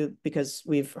tell you, because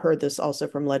we've heard this also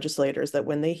from legislators, that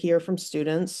when they hear from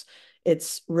students,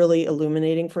 it's really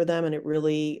illuminating for them, and it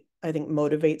really, I think,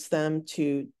 motivates them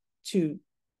to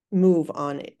move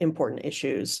on important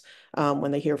issues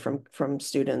when they hear from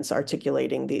students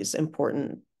articulating these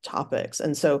important topics.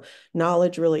 And so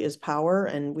knowledge really is power,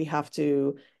 and we have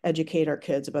to educate our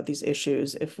kids about these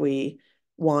issues if we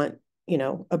want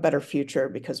a better future,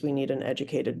 because we need an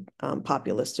educated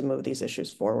populace to move these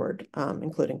issues forward,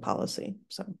 including policy.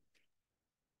 So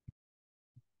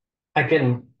I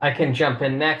can jump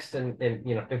in next, and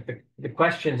if the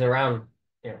questions around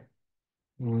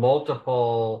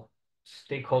multiple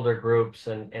stakeholder groups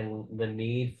and the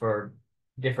need for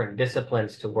different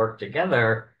disciplines to work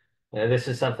together, this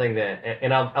is something that,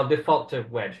 and I'll default to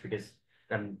wedge because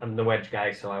I'm the wedge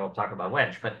guy, so I will talk about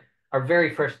wedge. But our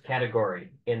very first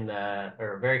category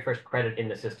or very first credit in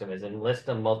the system is enlist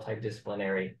a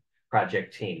multidisciplinary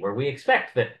project team, where we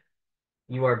expect that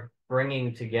you are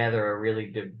bringing together a really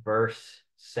diverse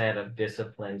set of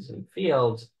disciplines and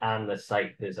fields on the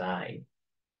site design.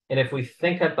 And if we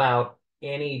think about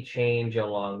any change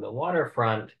along the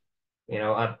waterfront,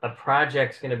 a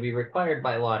project's going to be required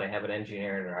by law to have an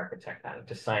engineer and an architect on it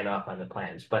to sign off on the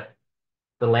plans. But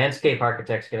the landscape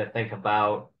architect's going to think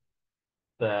about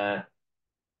the,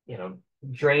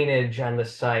 drainage on the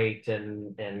site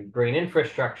and green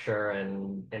infrastructure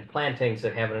and plantings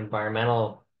that have an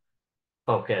environmental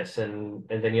focus. And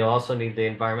then you'll also need the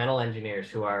environmental engineers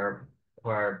who are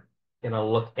going to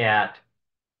look at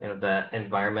the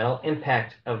environmental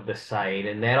impact of the site.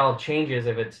 And that all changes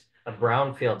if it's a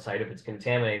brownfield site, if it's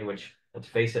contaminated, which, let's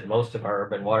face it, most of our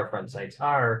urban waterfront sites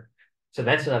are. So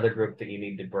that's another group that you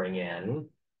need to bring in.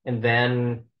 And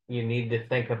then you need to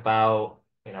think about,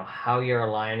 how you're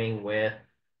aligning with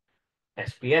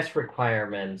SBS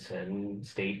requirements and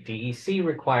state DEC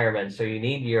requirements. So you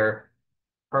need your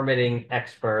permitting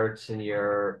experts and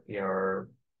your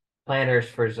planners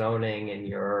for zoning and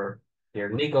your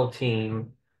legal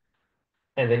team.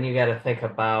 And then you got to think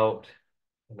about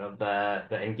the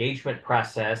engagement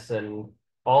process, and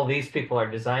all these people are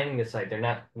designing the site. They're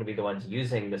not going to be the ones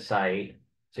using the site.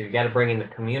 So you've got to bring in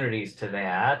the communities to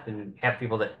that and have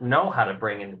people that know how to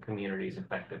bring in the communities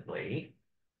effectively.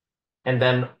 And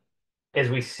then as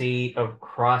we see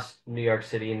across New York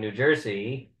City and New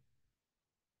Jersey,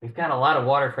 we've got a lot of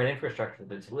waterfront infrastructure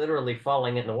that's literally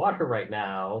falling in the water right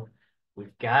now.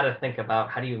 We've got to think about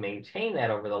how do you maintain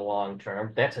that over the long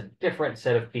term. That's a different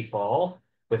set of people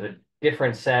with a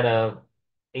different set of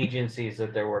agencies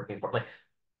that they're working for. Like,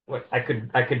 what I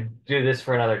could do this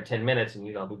for another 10 minutes and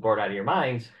be bored out of your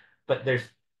minds, but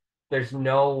there's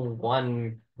no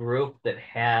one group that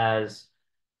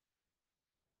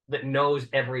knows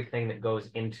everything that goes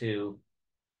into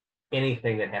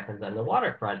anything that happens on the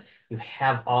waterfront, you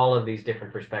have all of these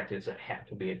different perspectives that have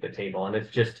to be at the table. And it's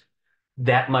just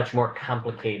that much more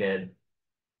complicated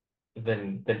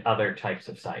than other types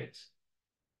of sites.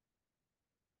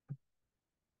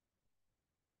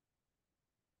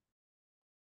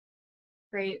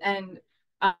 Great. And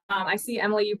I see,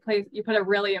 Emily, you put a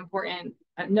really important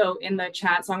note in the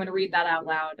chat, so I'm going to read that out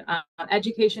loud.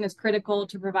 Education is critical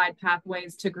to provide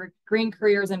pathways to green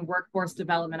careers and workforce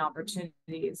development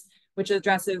opportunities, which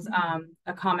addresses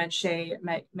a comment Shay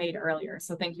made earlier.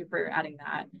 So thank you for adding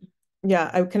that.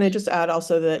 Yeah, can I just add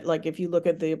also that, like, if you look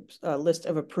at the list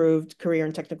of approved career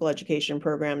and technical education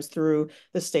programs through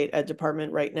the state ed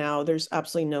department right now, there's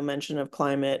absolutely no mention of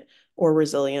climate or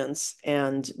resilience,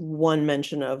 and one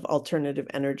mention of alternative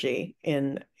energy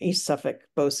in East Suffolk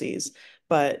BOCES.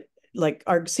 But like,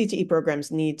 our CTE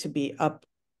programs need to be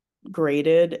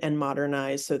upgraded and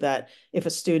modernized so that if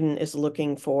a student is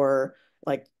looking for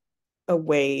like a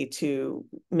way to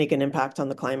make an impact on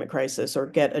the climate crisis or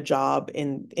get a job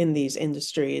in these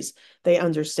industries, they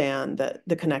understand that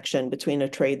the connection between a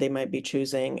trade they might be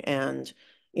choosing and,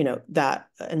 that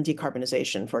and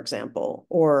decarbonization, for example,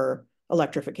 or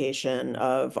electrification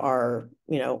of our,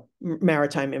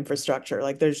 maritime infrastructure.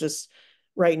 Like, there's just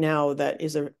right now that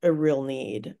is a real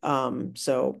need.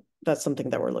 So that's something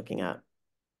that we're looking at.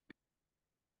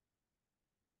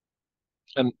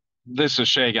 And this is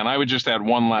Shay again. I would just add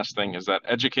one last thing is that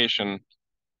education,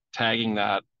 tagging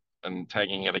that and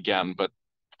tagging it again, but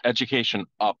education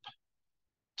up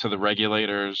to the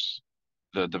regulators,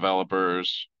 the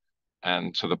developers,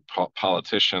 and to the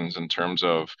politicians in terms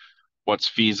of what's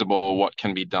feasible, what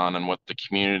can be done, and what the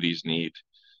communities need.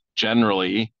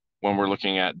 Generally, when we're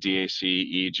looking at DAC,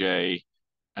 EJ,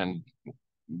 and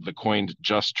the coined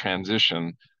just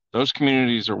transition, those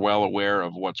communities are well aware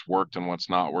of what's worked and what's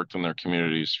not worked in their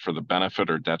communities for the benefit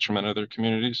or detriment of their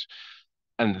communities.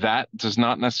 And that does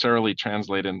not necessarily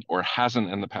translate in, or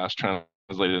hasn't in the past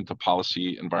translated into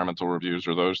policy, environmental reviews,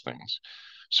 or those things.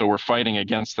 So we're fighting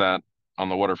against that on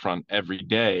the waterfront every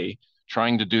day,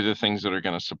 trying to do the things that are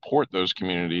going to support those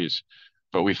communities.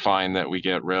 But we find that we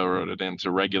get railroaded into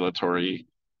regulatory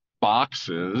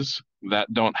boxes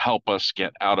that don't help us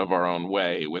get out of our own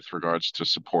way with regards to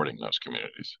supporting those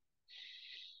communities.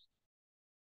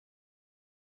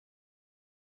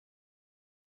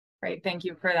 Great, thank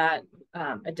you for that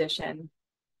addition.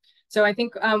 So I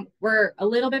think we're a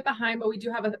little bit behind, but we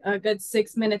do have a good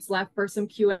 6 minutes left for some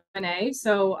Q&A.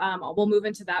 So we'll move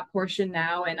into that portion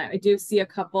now. And I do see a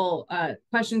couple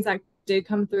questions that did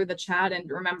come through the chat. And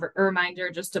remember, a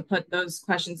reminder just to put those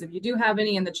questions, if you do have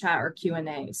any, in the chat or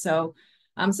Q&A. So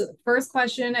the first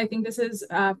question, I think this is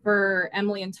for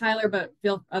Emily and Tyler, but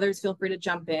others feel free to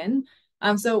jump in.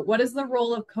 So what is the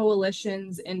role of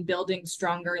coalitions in building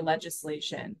stronger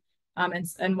legislation?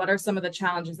 And what are some of the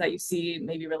challenges that you see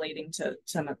maybe relating to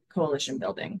some coalition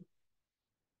building?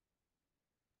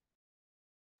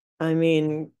 I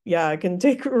mean, yeah, I can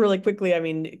take really quickly. I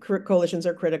mean, coalitions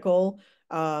are critical.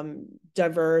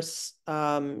 Diverse,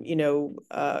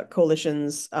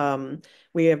 coalitions.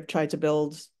 We have tried to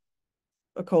build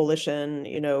a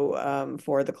coalition,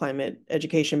 for the climate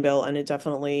education bill, and it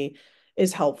definitely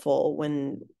is helpful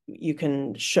when you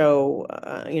can show,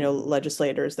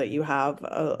 legislators that you have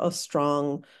a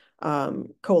strong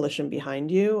coalition behind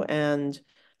you. And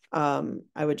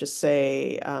I would just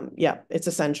say, yeah, it's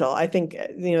essential. I think,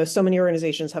 so many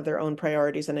organizations have their own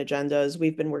priorities and agendas.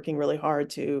 We've been working really hard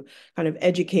to kind of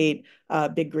educate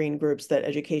big green groups that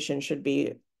education should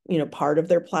be part of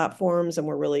their platforms. And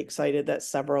we're really excited that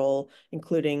several,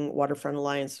 including Waterfront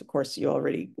Alliance, of course,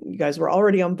 you guys were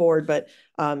already on board, but,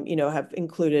 have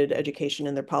included education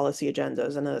in their policy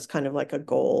agendas. And that's kind of like a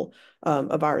goal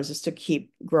of ours, is to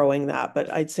keep growing that.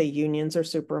 But I'd say unions are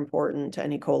super important to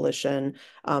any coalition.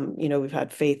 We've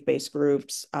had faith-based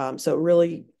groups. So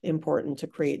really important to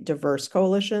create diverse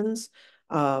coalitions.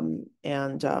 Yeah,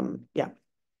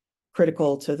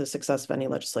 critical to the success of any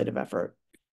legislative effort.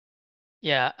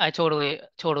 Yeah, I totally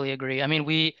agree. I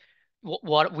mean,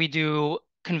 what we do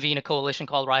convene a coalition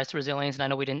called Rise to Resilience, and I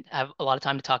know we didn't have a lot of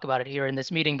time to talk about it here in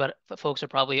this meeting, but folks are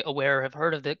probably aware or have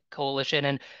heard of the coalition,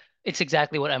 and it's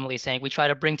exactly what Emily's saying. We try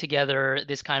to bring together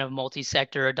this kind of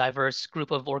multi-sector, diverse group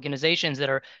of organizations that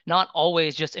are not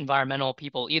always just environmental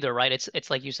people either, right? It's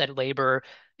like you said, labor,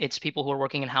 it's people who are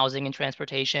working in housing and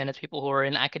transportation, it's people who are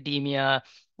in academia,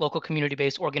 local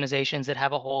community-based organizations that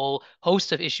have a whole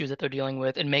host of issues that they're dealing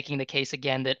with, and making the case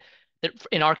again that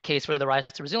in our case for the Rise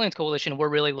to Resilience Coalition, we're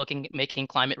really looking at making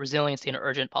climate resiliency an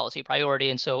urgent policy priority.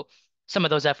 And so some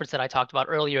of those efforts that I talked about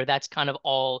earlier, that's kind of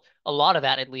a lot of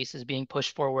that at least is being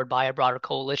pushed forward by a broader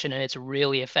coalition. And it's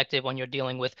really effective when you're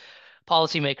dealing with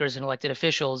policymakers and elected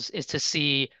officials is to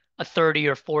see a 30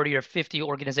 or 40 or 50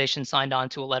 organizations signed on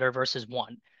to a letter versus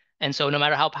one. And so no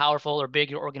matter how powerful or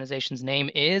big your organization's name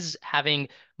is, having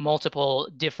multiple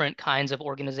different kinds of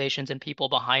organizations and people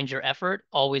behind your effort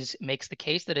always makes the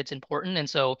case that it's important. And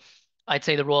so I'd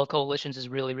say the role of coalitions is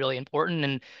really, really important.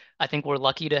 And I think we're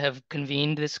lucky to have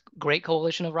convened this great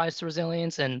coalition of Rise to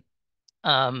Resilience.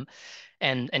 Um,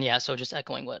 and yeah, so just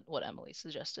echoing what Emily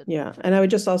suggested. Yeah, and I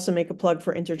would just also make a plug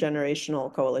for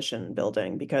intergenerational coalition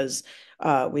building, because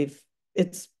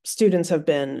students have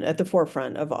been at the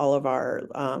forefront of all of our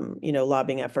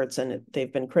lobbying efforts, and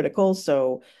they've been critical.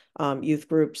 So youth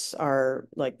groups are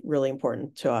like really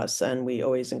important to us, and we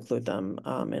always include them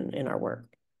in our work.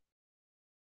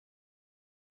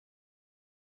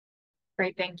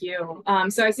 Great, thank you.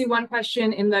 So I see one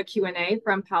question in the Q&A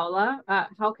from Paula.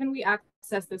 How can we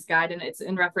access this guide? And it's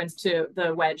in reference to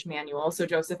the WEDGE manual. So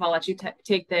Joseph, I'll let you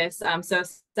take this. So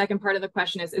second part of the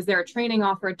question is there a training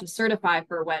offered to certify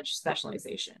for WEDGE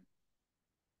specialization?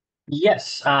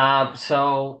 Yes,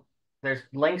 so there's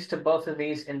links to both of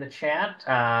these in the chat.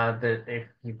 If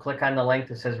you click on the link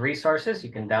that says resources,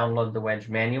 you can download the WEDGE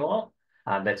manual.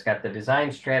 That's got the design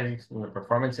strategies and the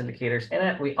performance indicators in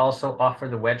it. We also offer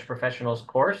the WEDGE Professionals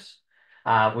course.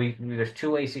 There's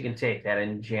two ways you can take that.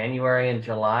 In January and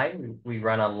July, we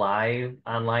run a live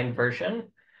online version.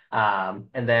 And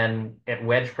then at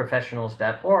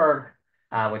wedgeprofessionals.org,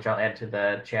 which I'll add to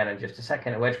the chat in just a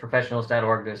second, at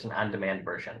wedgeprofessionals.org, there's an on-demand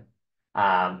version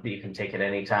that you can take at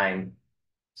any time.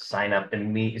 Sign up at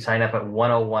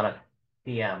 1:01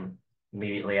 p.m.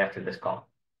 immediately after this call.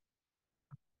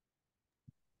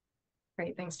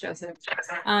 Great, thanks, Joseph.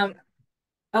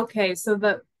 Okay,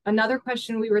 so another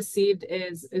question we received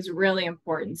is really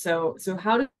important. So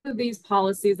how do these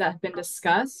policies that have been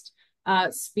discussed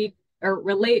speak or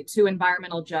relate to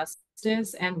environmental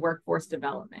justice and workforce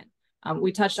development?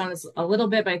 We touched on this a little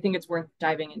bit, but I think it's worth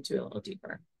diving into a little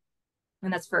deeper.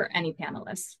 And that's for any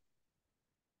panelist.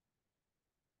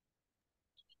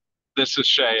 This is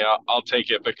Shay. I'll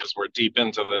take it because we're deep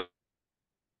into the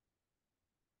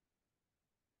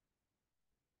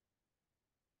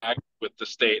with the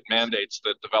state mandates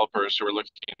that developers who are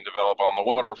looking to develop on the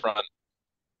waterfront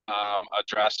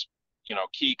address,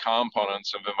 key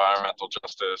components of environmental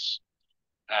justice,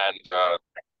 and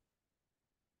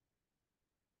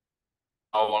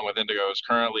along with Indigo is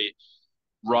currently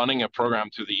running a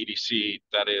program through the EDC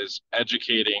that is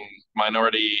educating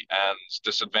minority and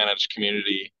disadvantaged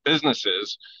community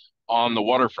businesses on the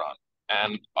waterfront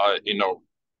and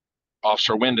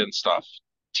offshore wind and stuff,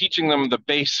 teaching them the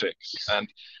basics and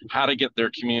how to get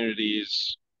their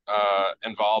communities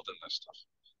involved in this stuff.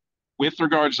 With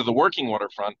regards to the working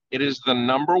waterfront, it is the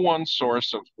 #1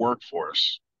 source of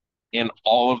workforce in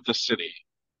all of the city,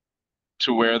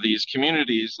 to where these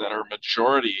communities that are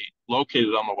majority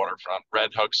located on the waterfront,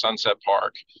 Red Hook, Sunset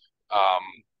Park,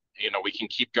 we can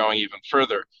keep going even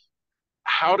further.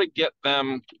 How to get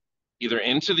them either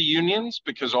into the unions,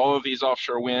 because all of these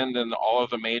offshore wind and all of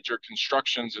the major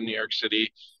constructions in New York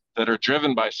City that are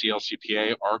driven by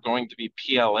CLCPA are going to be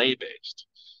PLA based.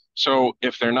 So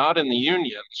if they're not in the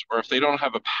unions, or if they don't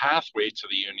have a pathway to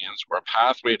the unions or a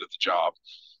pathway to the job,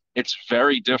 it's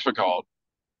very difficult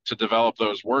to develop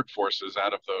those workforces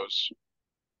out of those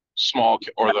small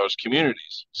or those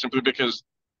communities, simply because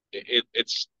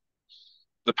it's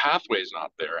the pathway's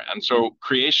not there. And so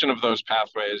creation of those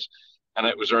pathways, and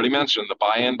it was already mentioned, the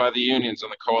buy-in by the unions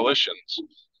and the coalitions,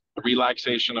 the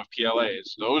relaxation of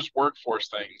PLAs, those workforce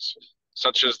things,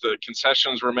 such as the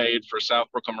concessions were made for South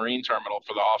Brooklyn Marine Terminal,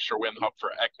 for the offshore wind hub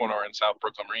for Equinor and South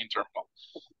Brooklyn Marine Terminal,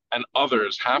 and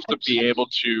others have to be able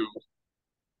to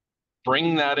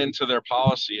bring that into their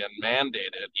policy and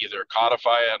mandate it, either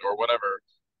codify it or whatever,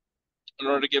 in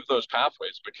order to give those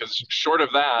pathways. Because short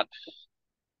of that,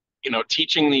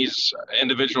 teaching these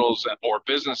individuals or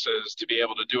businesses to be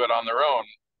able to do it on their own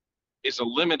is a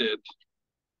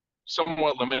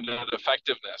somewhat limited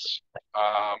effectiveness,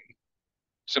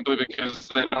 simply because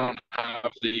they don't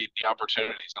have the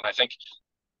opportunities. And I think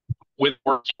with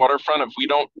waterfront, if we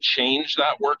don't change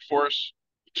that workforce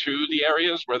to the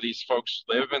areas where these folks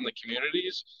live in the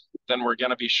communities, then we're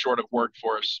going to be short of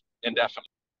workforce indefinitely.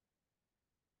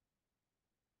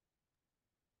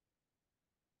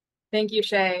 Thank you,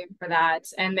 Shay, for that.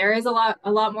 And there is a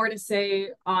lot more to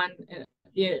say on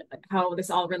how this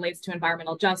all relates to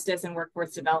environmental justice and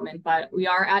workforce development, but we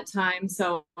are at time.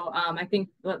 So I think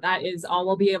that is all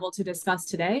we'll be able to discuss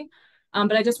today.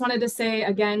 But I just wanted to say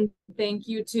again, thank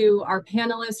you to our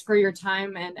panelists for your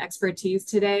time and expertise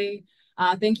today.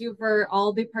 Thank you for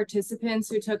all the participants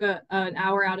who took an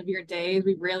hour out of your day.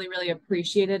 We really, really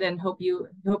appreciate it, and hope you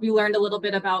learned a little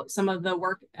bit about some of the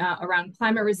work around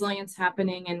climate resilience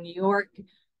happening in New York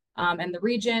and the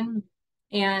region.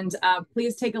 And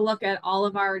please take a look at all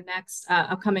of our next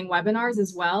upcoming webinars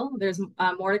as well. There's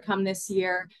more to come this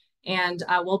year, and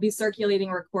we'll be circulating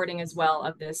a recording as well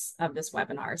of this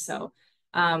webinar. So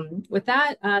with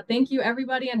that, thank you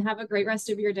everybody, and have a great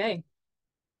rest of your day.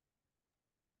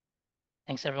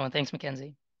 Thanks everyone. Thanks,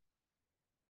 Mackenzie.